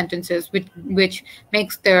of their sentences, which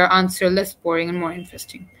makes their answer less boring and more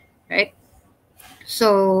interesting, right?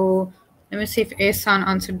 So let me see if Ehsan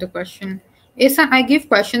answered the question. Ehsan, I give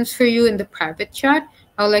questions for you in the private chat.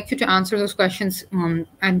 I would like you to answer those questions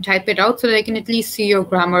and type it out so that I can at least see your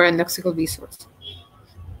grammar and lexical resource.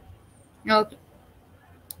 Okay.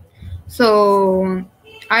 So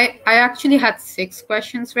I actually had 6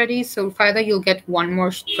 questions ready. So Faida, you'll get one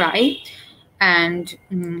more try. And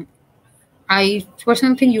I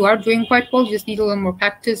personally think you are doing quite well. You just need a little more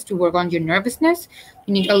practice to work on your nervousness.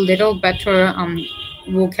 You need a little better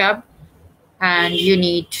vocab, and you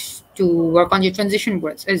need to work on your transition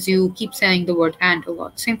words as you keep saying the word and a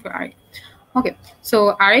lot. Same for Arik. Okay,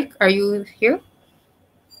 so Arik, are you here?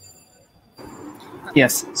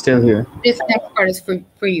 Yes, still here. This next part is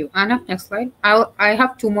for you. Anna, next slide. I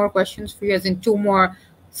have 2 more questions for you, as in 2 more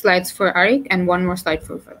slides for Arik and 1 more slide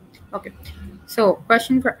for Philip. Okay. So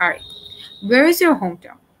question for Arik. Where is your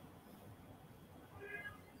hometown?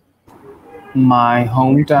 My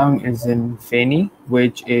hometown is in Feni,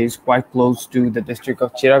 which is quite close to the district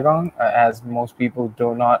of Chittagong, as most people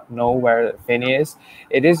do not know where Feni is.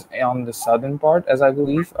 It is on the southern part, as I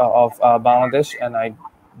believe, of Bangladesh, and I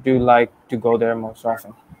do like to go there most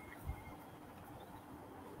often.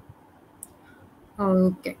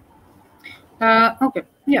 Okay. Okay.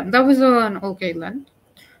 Yeah, that was an okay length.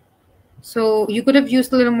 So you could have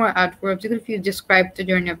used a little more adverbs. You could have described the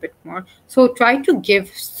journey a bit more. So try to give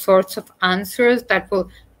sorts of answers that will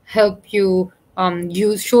help you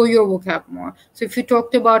show your vocab more. So if you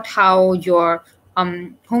talked about how your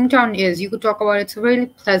hometown is, you could talk about it's a really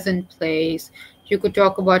pleasant place. You could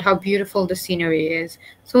talk about how beautiful the scenery is.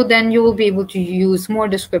 So then you will be able to use more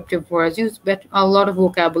descriptive words, use a lot of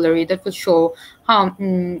vocabulary that will show how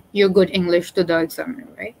you're good English to the examiner,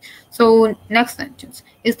 right? So next sentence.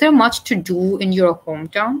 Is there much to do in your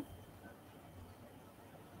hometown?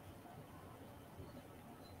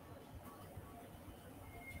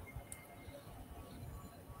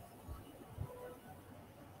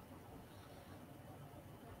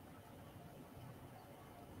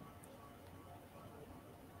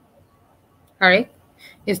 Arik,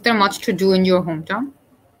 is there much to do in your hometown?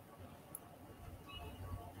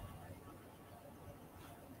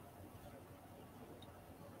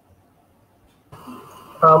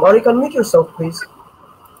 Arik, unmute yourself, please.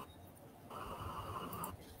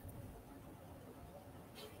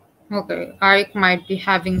 Okay, Arik might be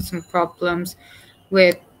having some problems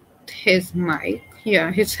with his mic.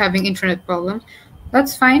 Yeah, he's having internet problems.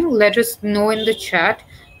 That's fine. Let us know in the chat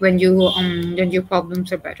when your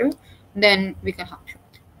problems are better. Then we can help you.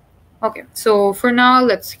 Okay, so for now,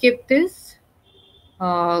 let's skip this.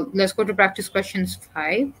 Let's go to practice questions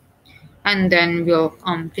 5, and then we'll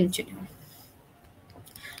continue.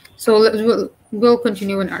 So we'll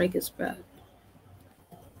continue when Arik is back.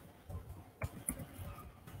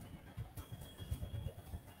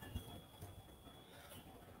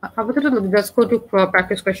 Let's go to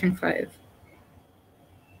practice question 5.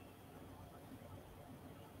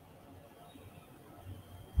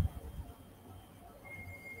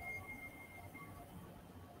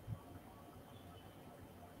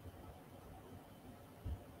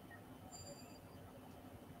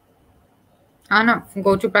 No,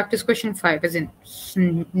 go to practice question 5, as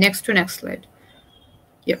in next to next slide.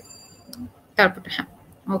 Yep.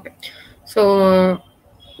 Okay. So,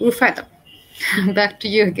 Rufata, back to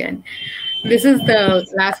you again. This is the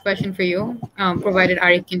last question for you, provided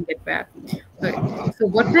Arik can get back. Okay. So,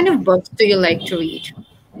 what kind of books do you like to read?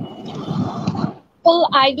 Well,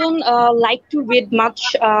 I don't like to read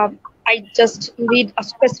much. I just read a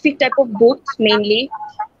specific type of books mainly.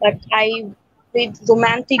 But I read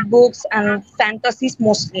romantic books and fantasies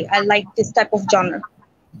mostly. I like this type of genre.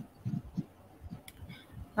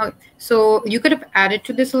 Okay. So you could have added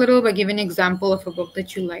to this a little by giving an example of a book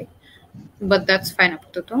that you like, but that's fine.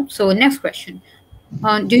 So next question.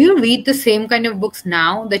 Do you read the same kind of books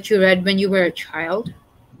now that you read when you were a child?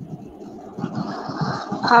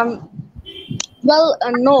 Well,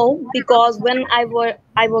 no, because when I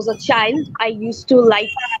was a child, I used to like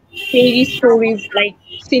fairy stories like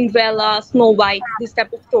Cinderella, Snow White, this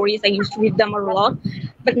type of stories. I used to read them a lot.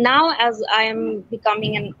 But now, as I am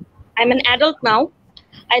I'm an adult now.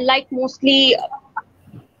 I like mostly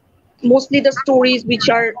the stories which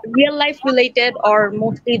are real life related, or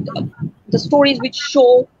mostly the stories which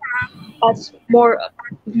show us more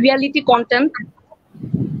reality content.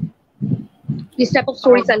 This type of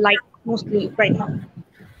stories I like mostly right now.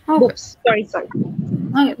 Okay. Books. Sorry.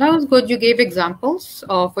 Okay, that was good. You gave examples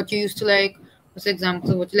of what you used to like. What's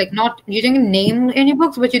examples of what you like? Not you didn't name any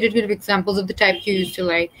books, but you did give examples of the type you used to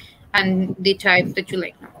like and the type that you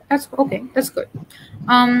like now. That's okay. That's good.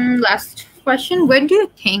 Last question. When do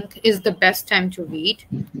you think is the best time to read?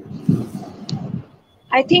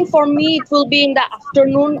 I think for me it will be in the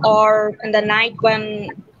afternoon or in the night when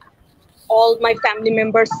all my family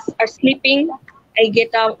members are sleeping. I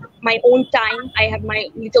get my own time. I have my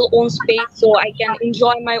little own space, so I can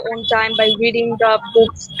enjoy my own time by reading the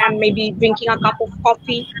books and maybe drinking a cup of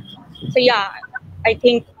coffee. So yeah, I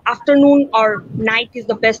think afternoon or night is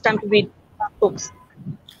the best time to read books.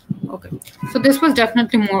 Okay, so this was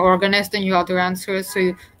definitely more organized than your other answers. So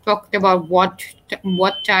you talked about what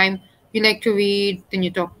time you like to read. Then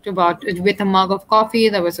you talked about with a mug of coffee.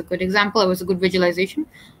 That was a good example. That was a good visualization.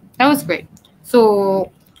 That was great.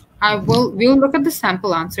 So we'll look at the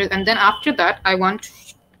sample answers, and then after that, I want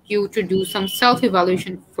you to do some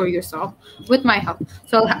self-evaluation for yourself with my help.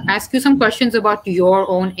 So I'll ask you some questions about your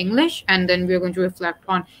own English, and then we're going to reflect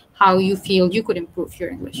on how you feel you could improve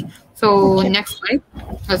your English. So Okay. Next slide.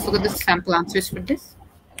 Let's look at the sample answers for this.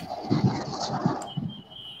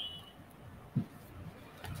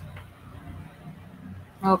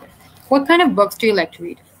 Okay. What kind of books do you like to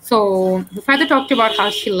read? So Rufata talked about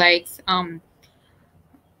how she likes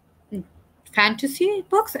fantasy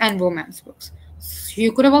books and romance books. So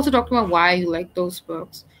you could have also talked about why you like those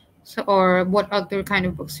books, or what other kind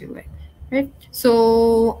of books you like, right?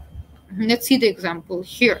 So let's see the example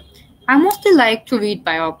here. I mostly like to read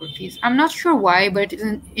biographies. I'm not sure why, but it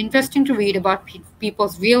is interesting to read about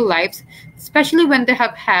people's real lives, especially when they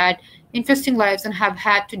have had interesting lives and have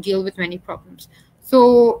had to deal with many problems.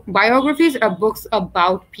 So biographies are books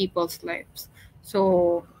about people's lives.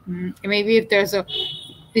 So maybe if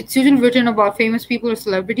it's usually written about famous people or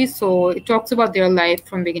celebrities, so it talks about their life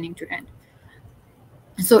from beginning to end.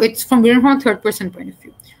 So it's written from a third-person point of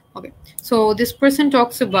view. Okay, so this person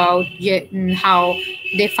talks about how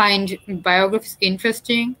they find biographies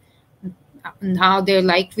interesting, and how they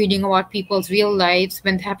like reading about people's real lives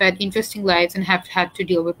when they have had interesting lives and have had to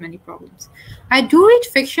deal with many problems. I do read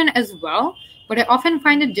fiction as well, but I often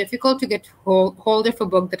find it difficult to get hold of a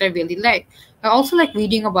book that I really like. I also like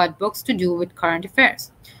reading about books to do with current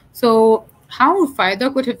affairs. So how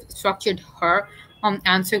Faida could have structured her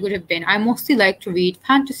answer could have been, I mostly like to read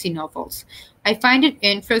fantasy novels. I find it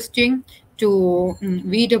interesting to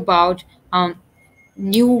read about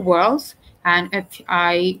new worlds, and if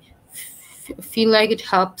I feel like it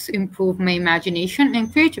helps improve my imagination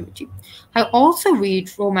and creativity. I also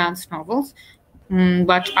read romance novels,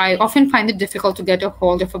 but I often find it difficult to get a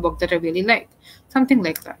hold of a book that I really like. Something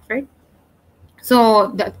like that, right? So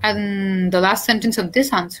that, and the last sentence of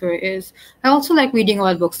this answer is, I also like reading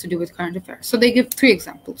about books to do with current affairs. So they give 3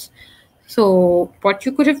 examples. So what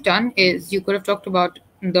you could have done is you could have talked about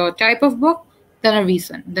the type of book, then a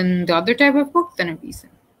reason, then the other type of book, then a reason.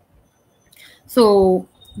 So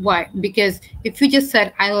why? Because if you just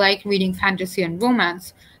said, I like reading fantasy and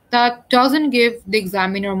romance, that doesn't give the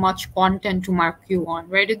examiner much content to mark you on,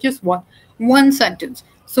 right? It's just one sentence.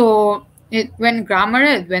 So when grammar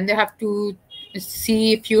is, when they have to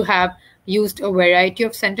see if you have used a variety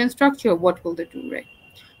of sentence structure, what will they do, right?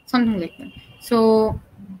 Something like that. So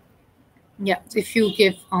yeah, if you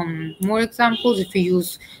give more examples, if you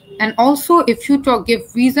use, and also if you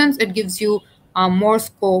give reasons, it gives you more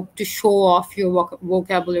scope to show off your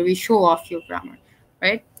vocabulary, show off your grammar,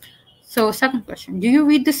 right? So second question, do you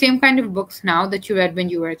read the same kind of books now that you read when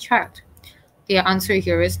you were a child? The answer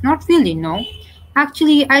here is not really, no.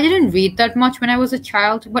 Actually, I didn't read that much when I was a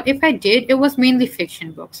child, but if I did, it was mainly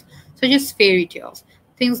fiction books, such as fairy tales,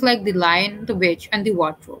 things like The Lion, the Witch, and the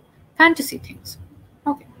Wardrobe, fantasy things.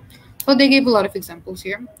 Okay. So they gave a lot of examples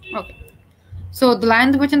here. Okay. So The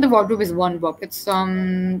Lion, the Witch, and the Wardrobe is one book. It's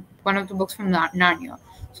one of the books from Narnia.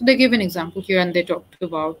 So they gave an example here and they talked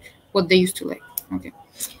about what they used to like. Okay.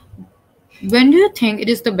 When do you think it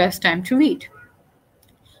is the best time to read?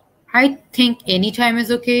 I think any time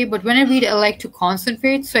is okay, but when I read, I like to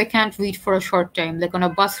concentrate, so I can't read for a short time, like on a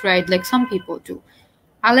bus ride, like some people do.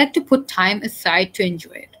 I like to put time aside to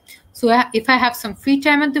enjoy it. So if I have some free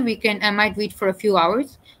time at the weekend, I might read for a few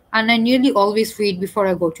hours, and I nearly always read before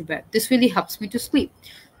I go to bed. This really helps me to sleep.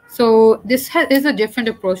 So this is a different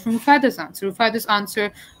approach from Rufaida's answer. Rufaida's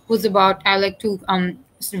answer was about, I like to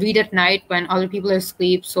read at night when other people are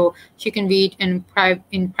asleep, so she can read in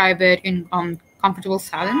private, in comfortable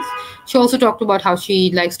silence. She also talked about how she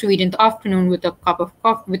likes to read in the afternoon with a cup of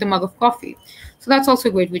coffee, with a mug of coffee. So that's also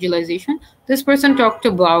a great visualization. This person talked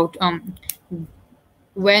about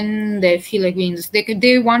when they feel like reading this,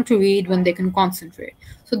 they want to read when they can concentrate,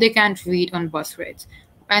 so they can't read on bus rides.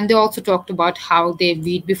 And they also talked about how they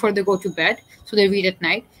read before they go to bed, so they read at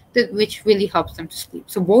night, which really helps them to sleep.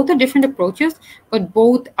 So both are different approaches, but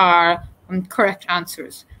both are correct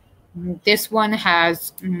answers. This one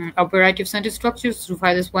has a variety of sentence structures.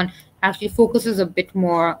 This one actually focuses a bit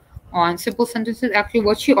more on simple sentences. Actually,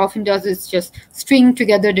 what she often does is just string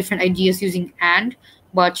together different ideas using and,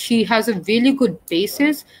 but she has a really good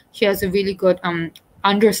basis. She has a really good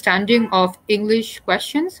understanding of English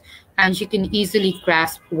questions, and she can easily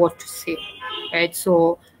grasp what to say, right?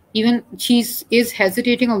 So even she is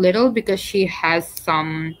hesitating a little because she has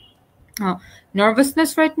some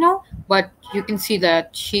nervousness right now, but you can see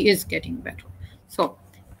that she is getting better. So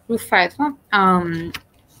Rufaida,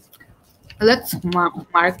 let's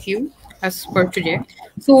mark you as for today.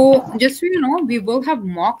 So just so you know, we will have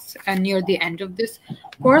mocks near the end of this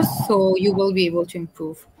course, so you will be able to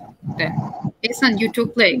improve then. Jason, you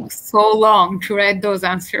took like so long to write those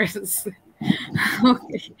answers.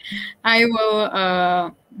 Okay, I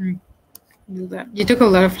will do that. You took a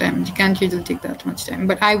lot of time. You can't usually take that much time,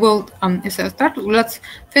 but I will assess that. Let's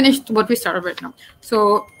finish what we started right now.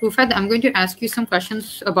 So, Ufad, I'm going to ask you some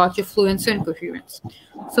questions about your fluency and coherence.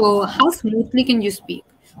 So, how smoothly can you speak?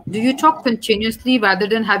 Do you talk continuously rather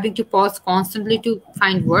than having to pause constantly to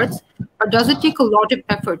find words, or does it take a lot of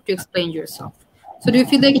effort to explain yourself? So, do you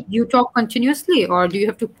feel like you talk continuously, or do you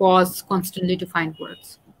have to pause constantly to find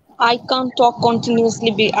words? I can't talk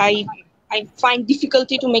continuously. I find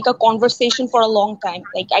difficulty to make a conversation for a long time.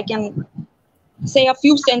 Like I can say a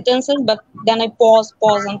few sentences, but then I pause.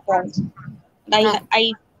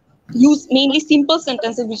 I use mainly simple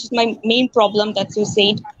sentences, which is my main problem that you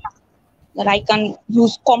said, that I can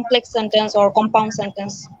use complex sentence or compound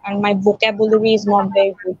sentence, and my vocabulary is not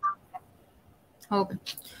very good. Okay.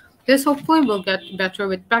 This hopefully will get better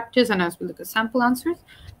with practice and as we look at sample answers.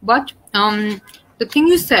 But the thing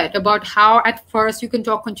you said about how at first you can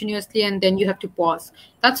talk continuously and then you have to pause,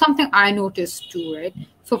 that's something I noticed too, right?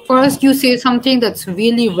 So first you say something that's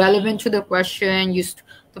really relevant to the question.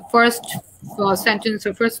 The first sentence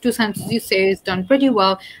or first 2 sentences you say is done pretty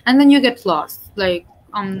well, and then you get lost. Like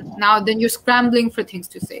now then you're scrambling for things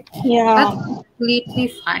to say. Yeah. That's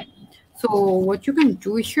completely fine. So what you can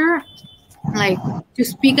do here like to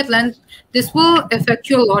speak at length. This will affect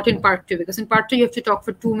you a lot in part 2, because in part 2 you have to talk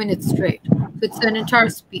for 2 minutes straight. So it's an entire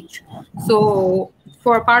speech. So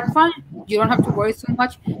for part 1, you don't have to worry so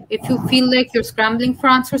much. If you feel like you're scrambling for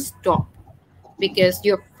answers, stop, because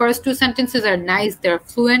your first 2 sentences are nice, they're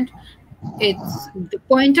fluent. It's the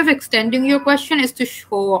point of extending your question is to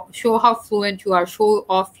show how fluent you are, show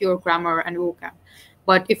off your grammar and vocab.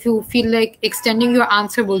 But if you feel like extending your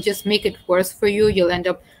answer will just make it worse for you, you'll end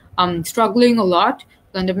up struggling a lot,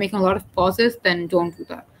 you'll end up making a lot of pauses, then don't do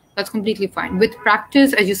that. That's completely fine. With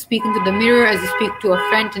practice, as you speak into the mirror, as you speak to a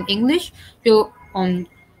friend in English, you'll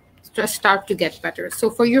start to get better.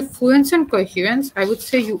 So for your fluency and coherence, I would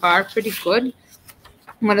say you are pretty good.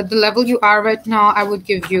 But at the level you are right now, I would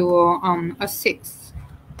give you a 6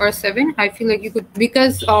 or a 7. I feel like you could,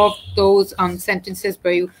 because of those sentences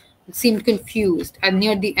where you seemed confused, and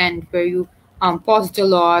near the end where you paused a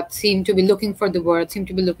lot, seemed to be looking for the word, seemed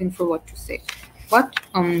to be looking for what to say. But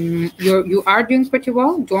you are doing pretty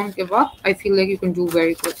well. Don't give up. I feel like you can do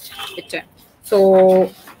very good with time.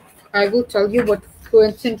 So I will tell you what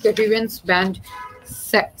fluency and coherence band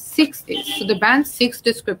 6 is. So the band 6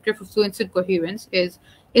 descriptor for fluency and coherence is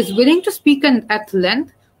willing to speak at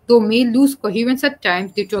length, though may lose coherence at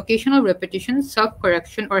times due to occasional repetition,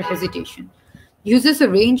 self-correction, or hesitation. Uses a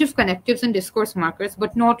range of connectives and discourse markers,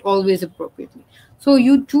 but not always appropriately. So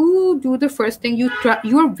you do the first thing. You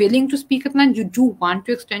are willing to speak at length. You do want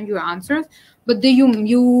to extend your answers, but then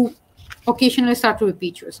you occasionally start to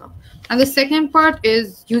repeat yourself. And the second part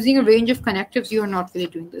is using a range of connectives. You are not really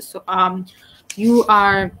doing this. So you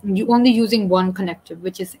only using one connective,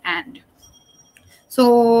 which is and.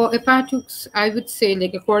 So if I would say,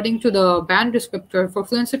 like, according to the band descriptor for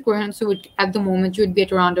fluency and coherence, at the moment you would be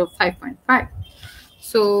at around a 5.5.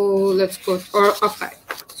 So let's go, or a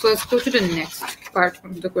 5. So let's go to the next part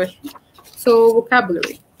of the question. So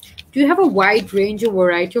vocabulary. Do you have a wide range or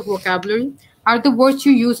variety of vocabulary? Are the words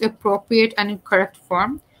you use appropriate and in correct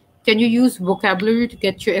form? Can you use vocabulary to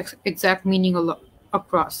get your exact meaning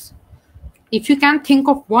across? If you can't think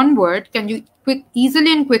of one word, can you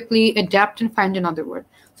easily and quickly adapt and find another word?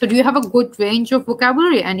 So do you have a good range of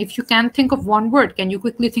vocabulary? And if you can't think of one word, can you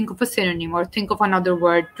quickly think of a synonym or think of another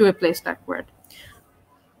word to replace that word?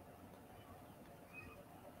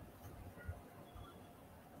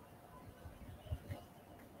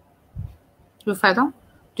 Rufada,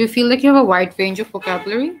 do you feel like you have a wide range of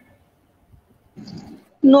vocabulary?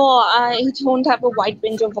 No, I don't have a wide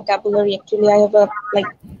range of vocabulary. Actually, I have a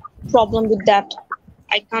problem with that.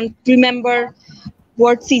 I can't remember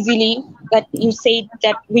words easily. That you say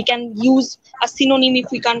that we can use a synonym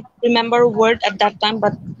if we can't remember a word at that time,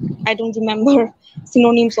 but I don't remember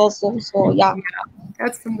synonyms also. So yeah.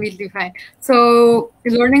 That's completely fine. So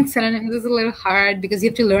learning synonyms is a little hard because you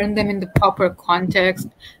have to learn them in the proper context,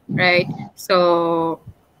 right? So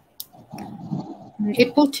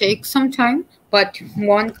it will take some time, but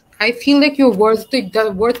I feel like your words,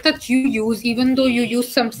 the words that you use, even though you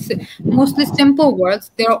use some mostly simple words,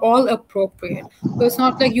 they're all appropriate. So it's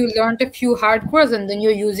not like you learned a few hard words and then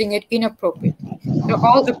you're using it inappropriately. They're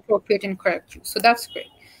all appropriate and correct use. So that's great.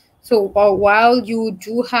 So while you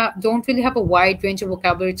don't really have a wide range of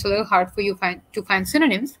vocabulary, it's a little hard for you to find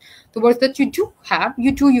synonyms. The words that you do have,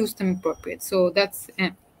 you do use them appropriate. So that's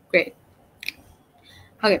great.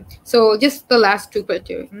 Okay, so just the last 2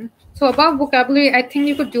 criteria. So about vocabulary, I think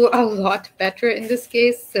you could do a lot better in this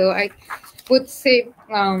case. So I would say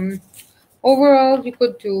overall, you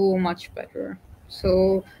could do much better.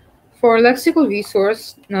 So for lexical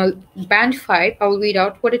resource, band 5, I'll read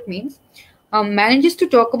out what it means. Manages to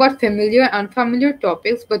talk about familiar and unfamiliar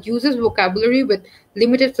topics, but uses vocabulary with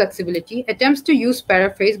limited flexibility, attempts to use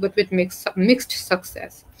paraphrase, but with mixed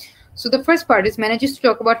success. So the first part is manages to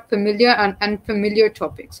talk about familiar and unfamiliar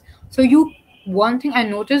topics. So one thing I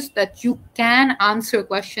noticed that you can answer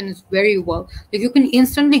questions very well. Like you can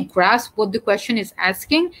instantly grasp what the question is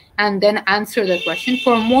asking and then answer the question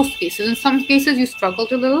for most cases. In some cases you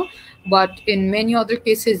struggled a little, but in many other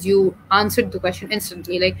cases you answered the question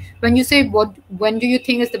instantly. Like when you say when do you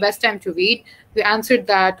think is the best time to read, you answered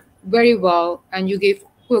that very well, and you gave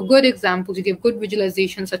good examples, you gave good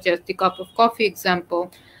visualization, such as the cup of coffee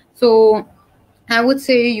example. So I would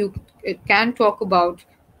say you can talk about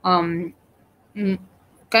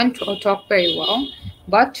talk very well,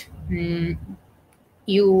 but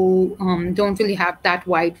you don't really have that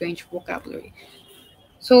wide range of vocabulary.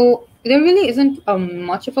 So there really isn't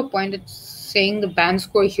much of a point at saying the band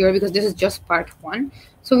score here, because this is just part 1.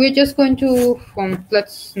 So we're just going to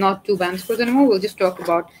let's not do band scores anymore. We'll just talk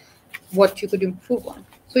about what you could improve on.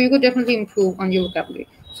 So you could definitely improve on your vocabulary.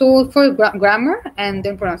 So for grammar and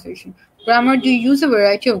then pronunciation. Grammar, do you use a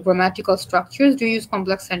variety of grammatical structures? Do you use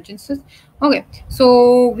complex sentences? Okay,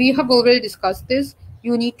 so we have already discussed this.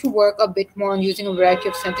 You need to work a bit more on using a variety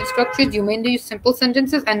of sentence structures. You mainly use simple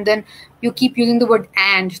sentences, and then you keep using the word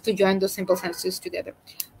and to join those simple sentences together.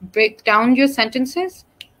 Break down your sentences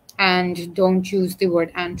and don't use the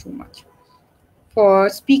word and too much. For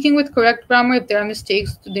speaking with correct grammar, if there are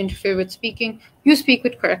mistakes that interfere with speaking, you speak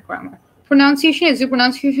with correct grammar. Pronunciation, is your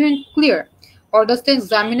pronunciation clear? Or does the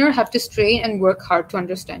examiner have to strain and work hard to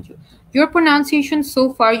understand you? Your pronunciation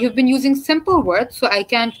so far, you've been using simple words, so I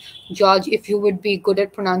can't judge if you would be good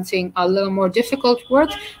at pronouncing a little more difficult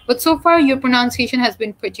words. But so far, your pronunciation has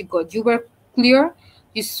been pretty good. You were clear,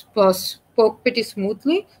 you spoke pretty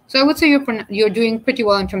smoothly. So I would say you're doing pretty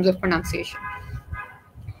well in terms of pronunciation.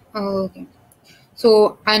 Okay.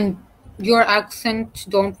 So, and your accent,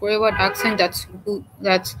 don't worry about accent.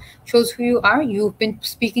 That shows who you are. You've been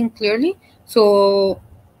speaking clearly. So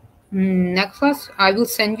next class, I will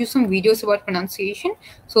send you some videos about pronunciation,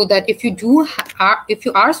 so that if you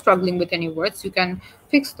are struggling with any words, you can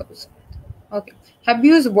fix those. Okay. Have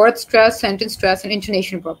you used word stress, sentence stress, and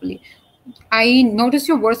intonation properly? I noticed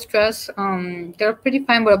your word stress. They're pretty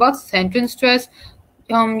fine, but about sentence stress,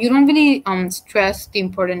 you don't really stress the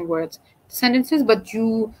important words sentences, but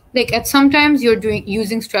you like at sometimes you're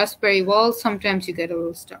using stress very well, sometimes you get a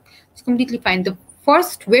little stuck. It's completely fine. The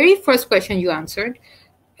very first question you answered,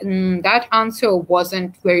 that answer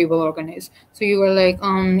wasn't very well organized. So you were like,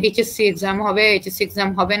 HSC exam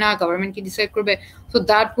hobe na, government ki decide korbe. So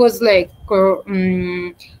that was like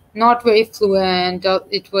not very fluent.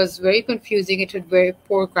 It was very confusing. It had very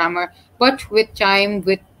poor grammar. But with time,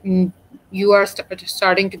 you are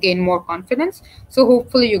starting to gain more confidence. So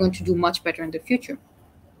hopefully you're going to do much better in the future.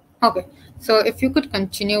 Okay, so if you could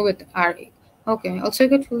continue with RA. Okay, also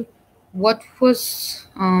get to what was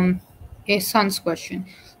a son's question.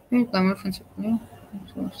 I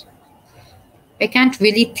can't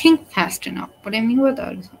really think fast enough. What I mean by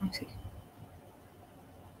that is,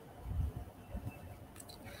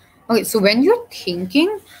 okay, so when you're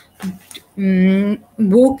thinking,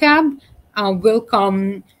 vocab will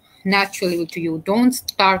come naturally to you. Don't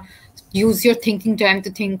use your thinking time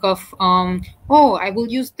to think of, oh, I will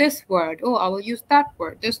use this word. Oh, I will use that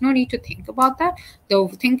word. There's no need to think about that. The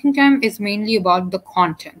thinking time is mainly about the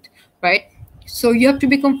content, right? So you have to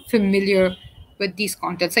become familiar with these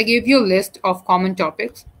contents. I gave you a list of common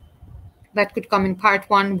topics that could come in part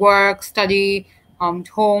 1, work, study,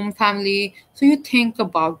 home, family. So you think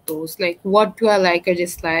about those, like what do I like or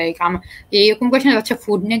dislike? Question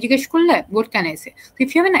food what can I say? So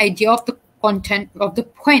if you have an idea of the content of the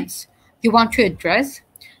points you want to address,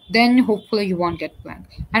 then hopefully you won't get blank.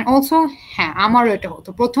 And also, আমার এটা হতো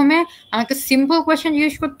প্রথমে আমাকে simple question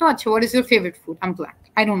জিজ্ঞেস করতো, আচ্ছা what is your favorite food? I'm blank.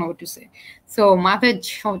 I don't know what to say. So মাথায়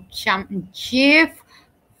যে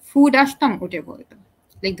food আসতাম ওটাই বলতাম.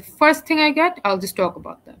 Like the first thing I get, I'll just talk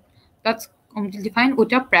about that. That's completely fine.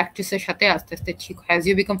 ওটা প্র্যাকটিসের সাথে আস্তে আস্তে ঠিক হয়. As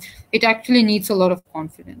you become, it actually needs a lot of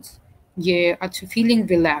confidence. Yeah, আচ্ছা feeling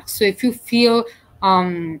relaxed. So if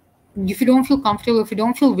you don't feel comfortable, if you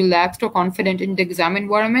don't feel relaxed or confident in the exam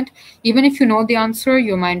environment, even if you know the answer,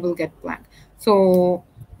 your mind will get blank. So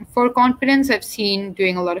for confidence, I've seen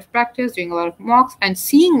doing a lot of practice, doing a lot of mocks, and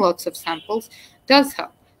seeing lots of samples does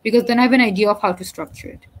help, because then I have an idea of how to structure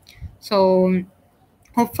it. So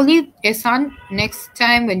hopefully, Ehsan, next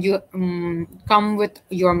time when you come with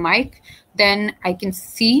your mic, then I can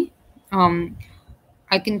see,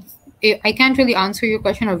 I can't really answer your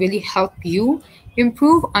question or really help you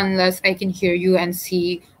improve unless I can hear you and see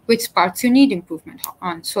which parts you need improvement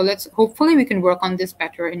on. So hopefully we can work on this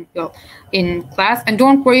better in class. And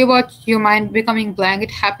don't worry about your mind becoming blank.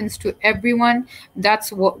 It happens to everyone. That's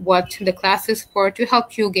what the class is for, to help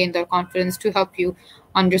you gain that confidence, to help you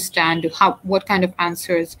understand what kind of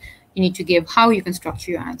answers you need to give, how you can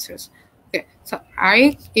structure your answers. Okay, so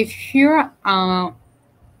Arik, if you're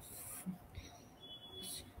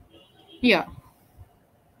yeah.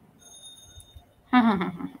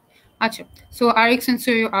 Achha. So Arik, since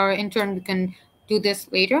you are our intern, we can do this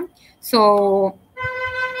later. So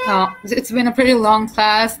it's been a pretty long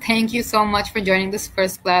class. Thank you so much for joining this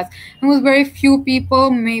first class. It was very few people.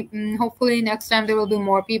 Hopefully next time there will be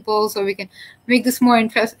more people, so we can make this more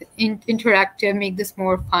interactive, make this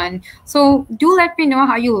more fun. So do let me know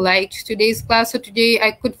how you liked today's class. So today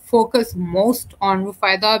I could focus most on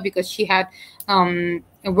Rufaida because she had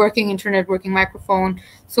a working internet, working microphone.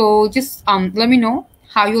 So just let me know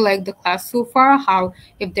how you like the class so far,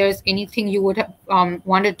 if there's anything you would have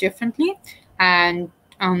wanted differently, and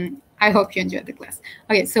I hope you enjoyed the class.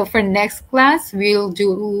 Okay, so for next class, we'll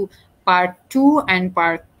do part 2 and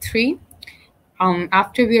part 3.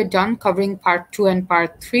 after we are done covering part 2 and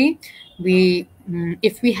part 3,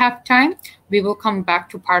 if we have time, we will come back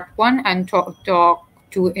to part 1 and talk to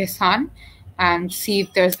Ehsan and see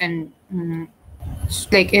if there's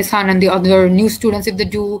like Ehsan and the other new students, if they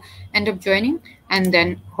do end up joining, and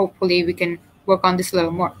then hopefully we can work on this a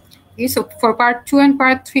little more. Okay, so for part 2 and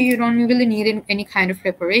part 3, you don't really need any kind of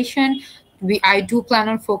preparation. I do plan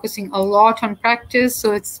on focusing a lot on practice,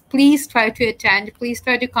 so please try to attend. Please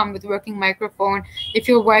try to come with working microphone. If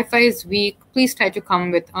your Wi-Fi is weak, please try to come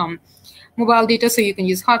with mobile data so you can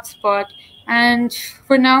use hotspot. And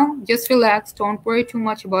for now, just relax. Don't worry too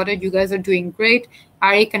much about it. You guys are doing great.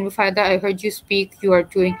 Ari Kanufada, I heard you speak. You are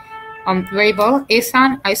doing very well.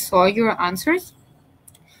 Ehsan, I saw your answers.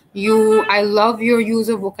 I love your use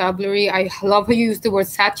of vocabulary. I love how you use the word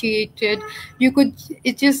satiated. You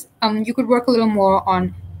could work a little more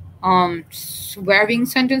on swearing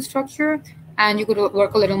sentence structure, and you could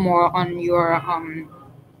work a little more on your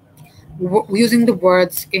using the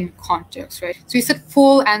words in context, right? So you said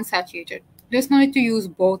full and satiated. There's no need to use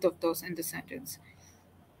both of those in the sentence.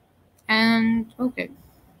 And okay,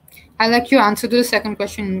 I like your answer to the second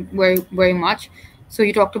question very, very much. So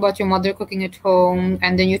you talked about your mother cooking at home,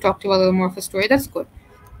 and then you talked about a little more of a story. That's good.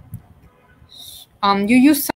 You use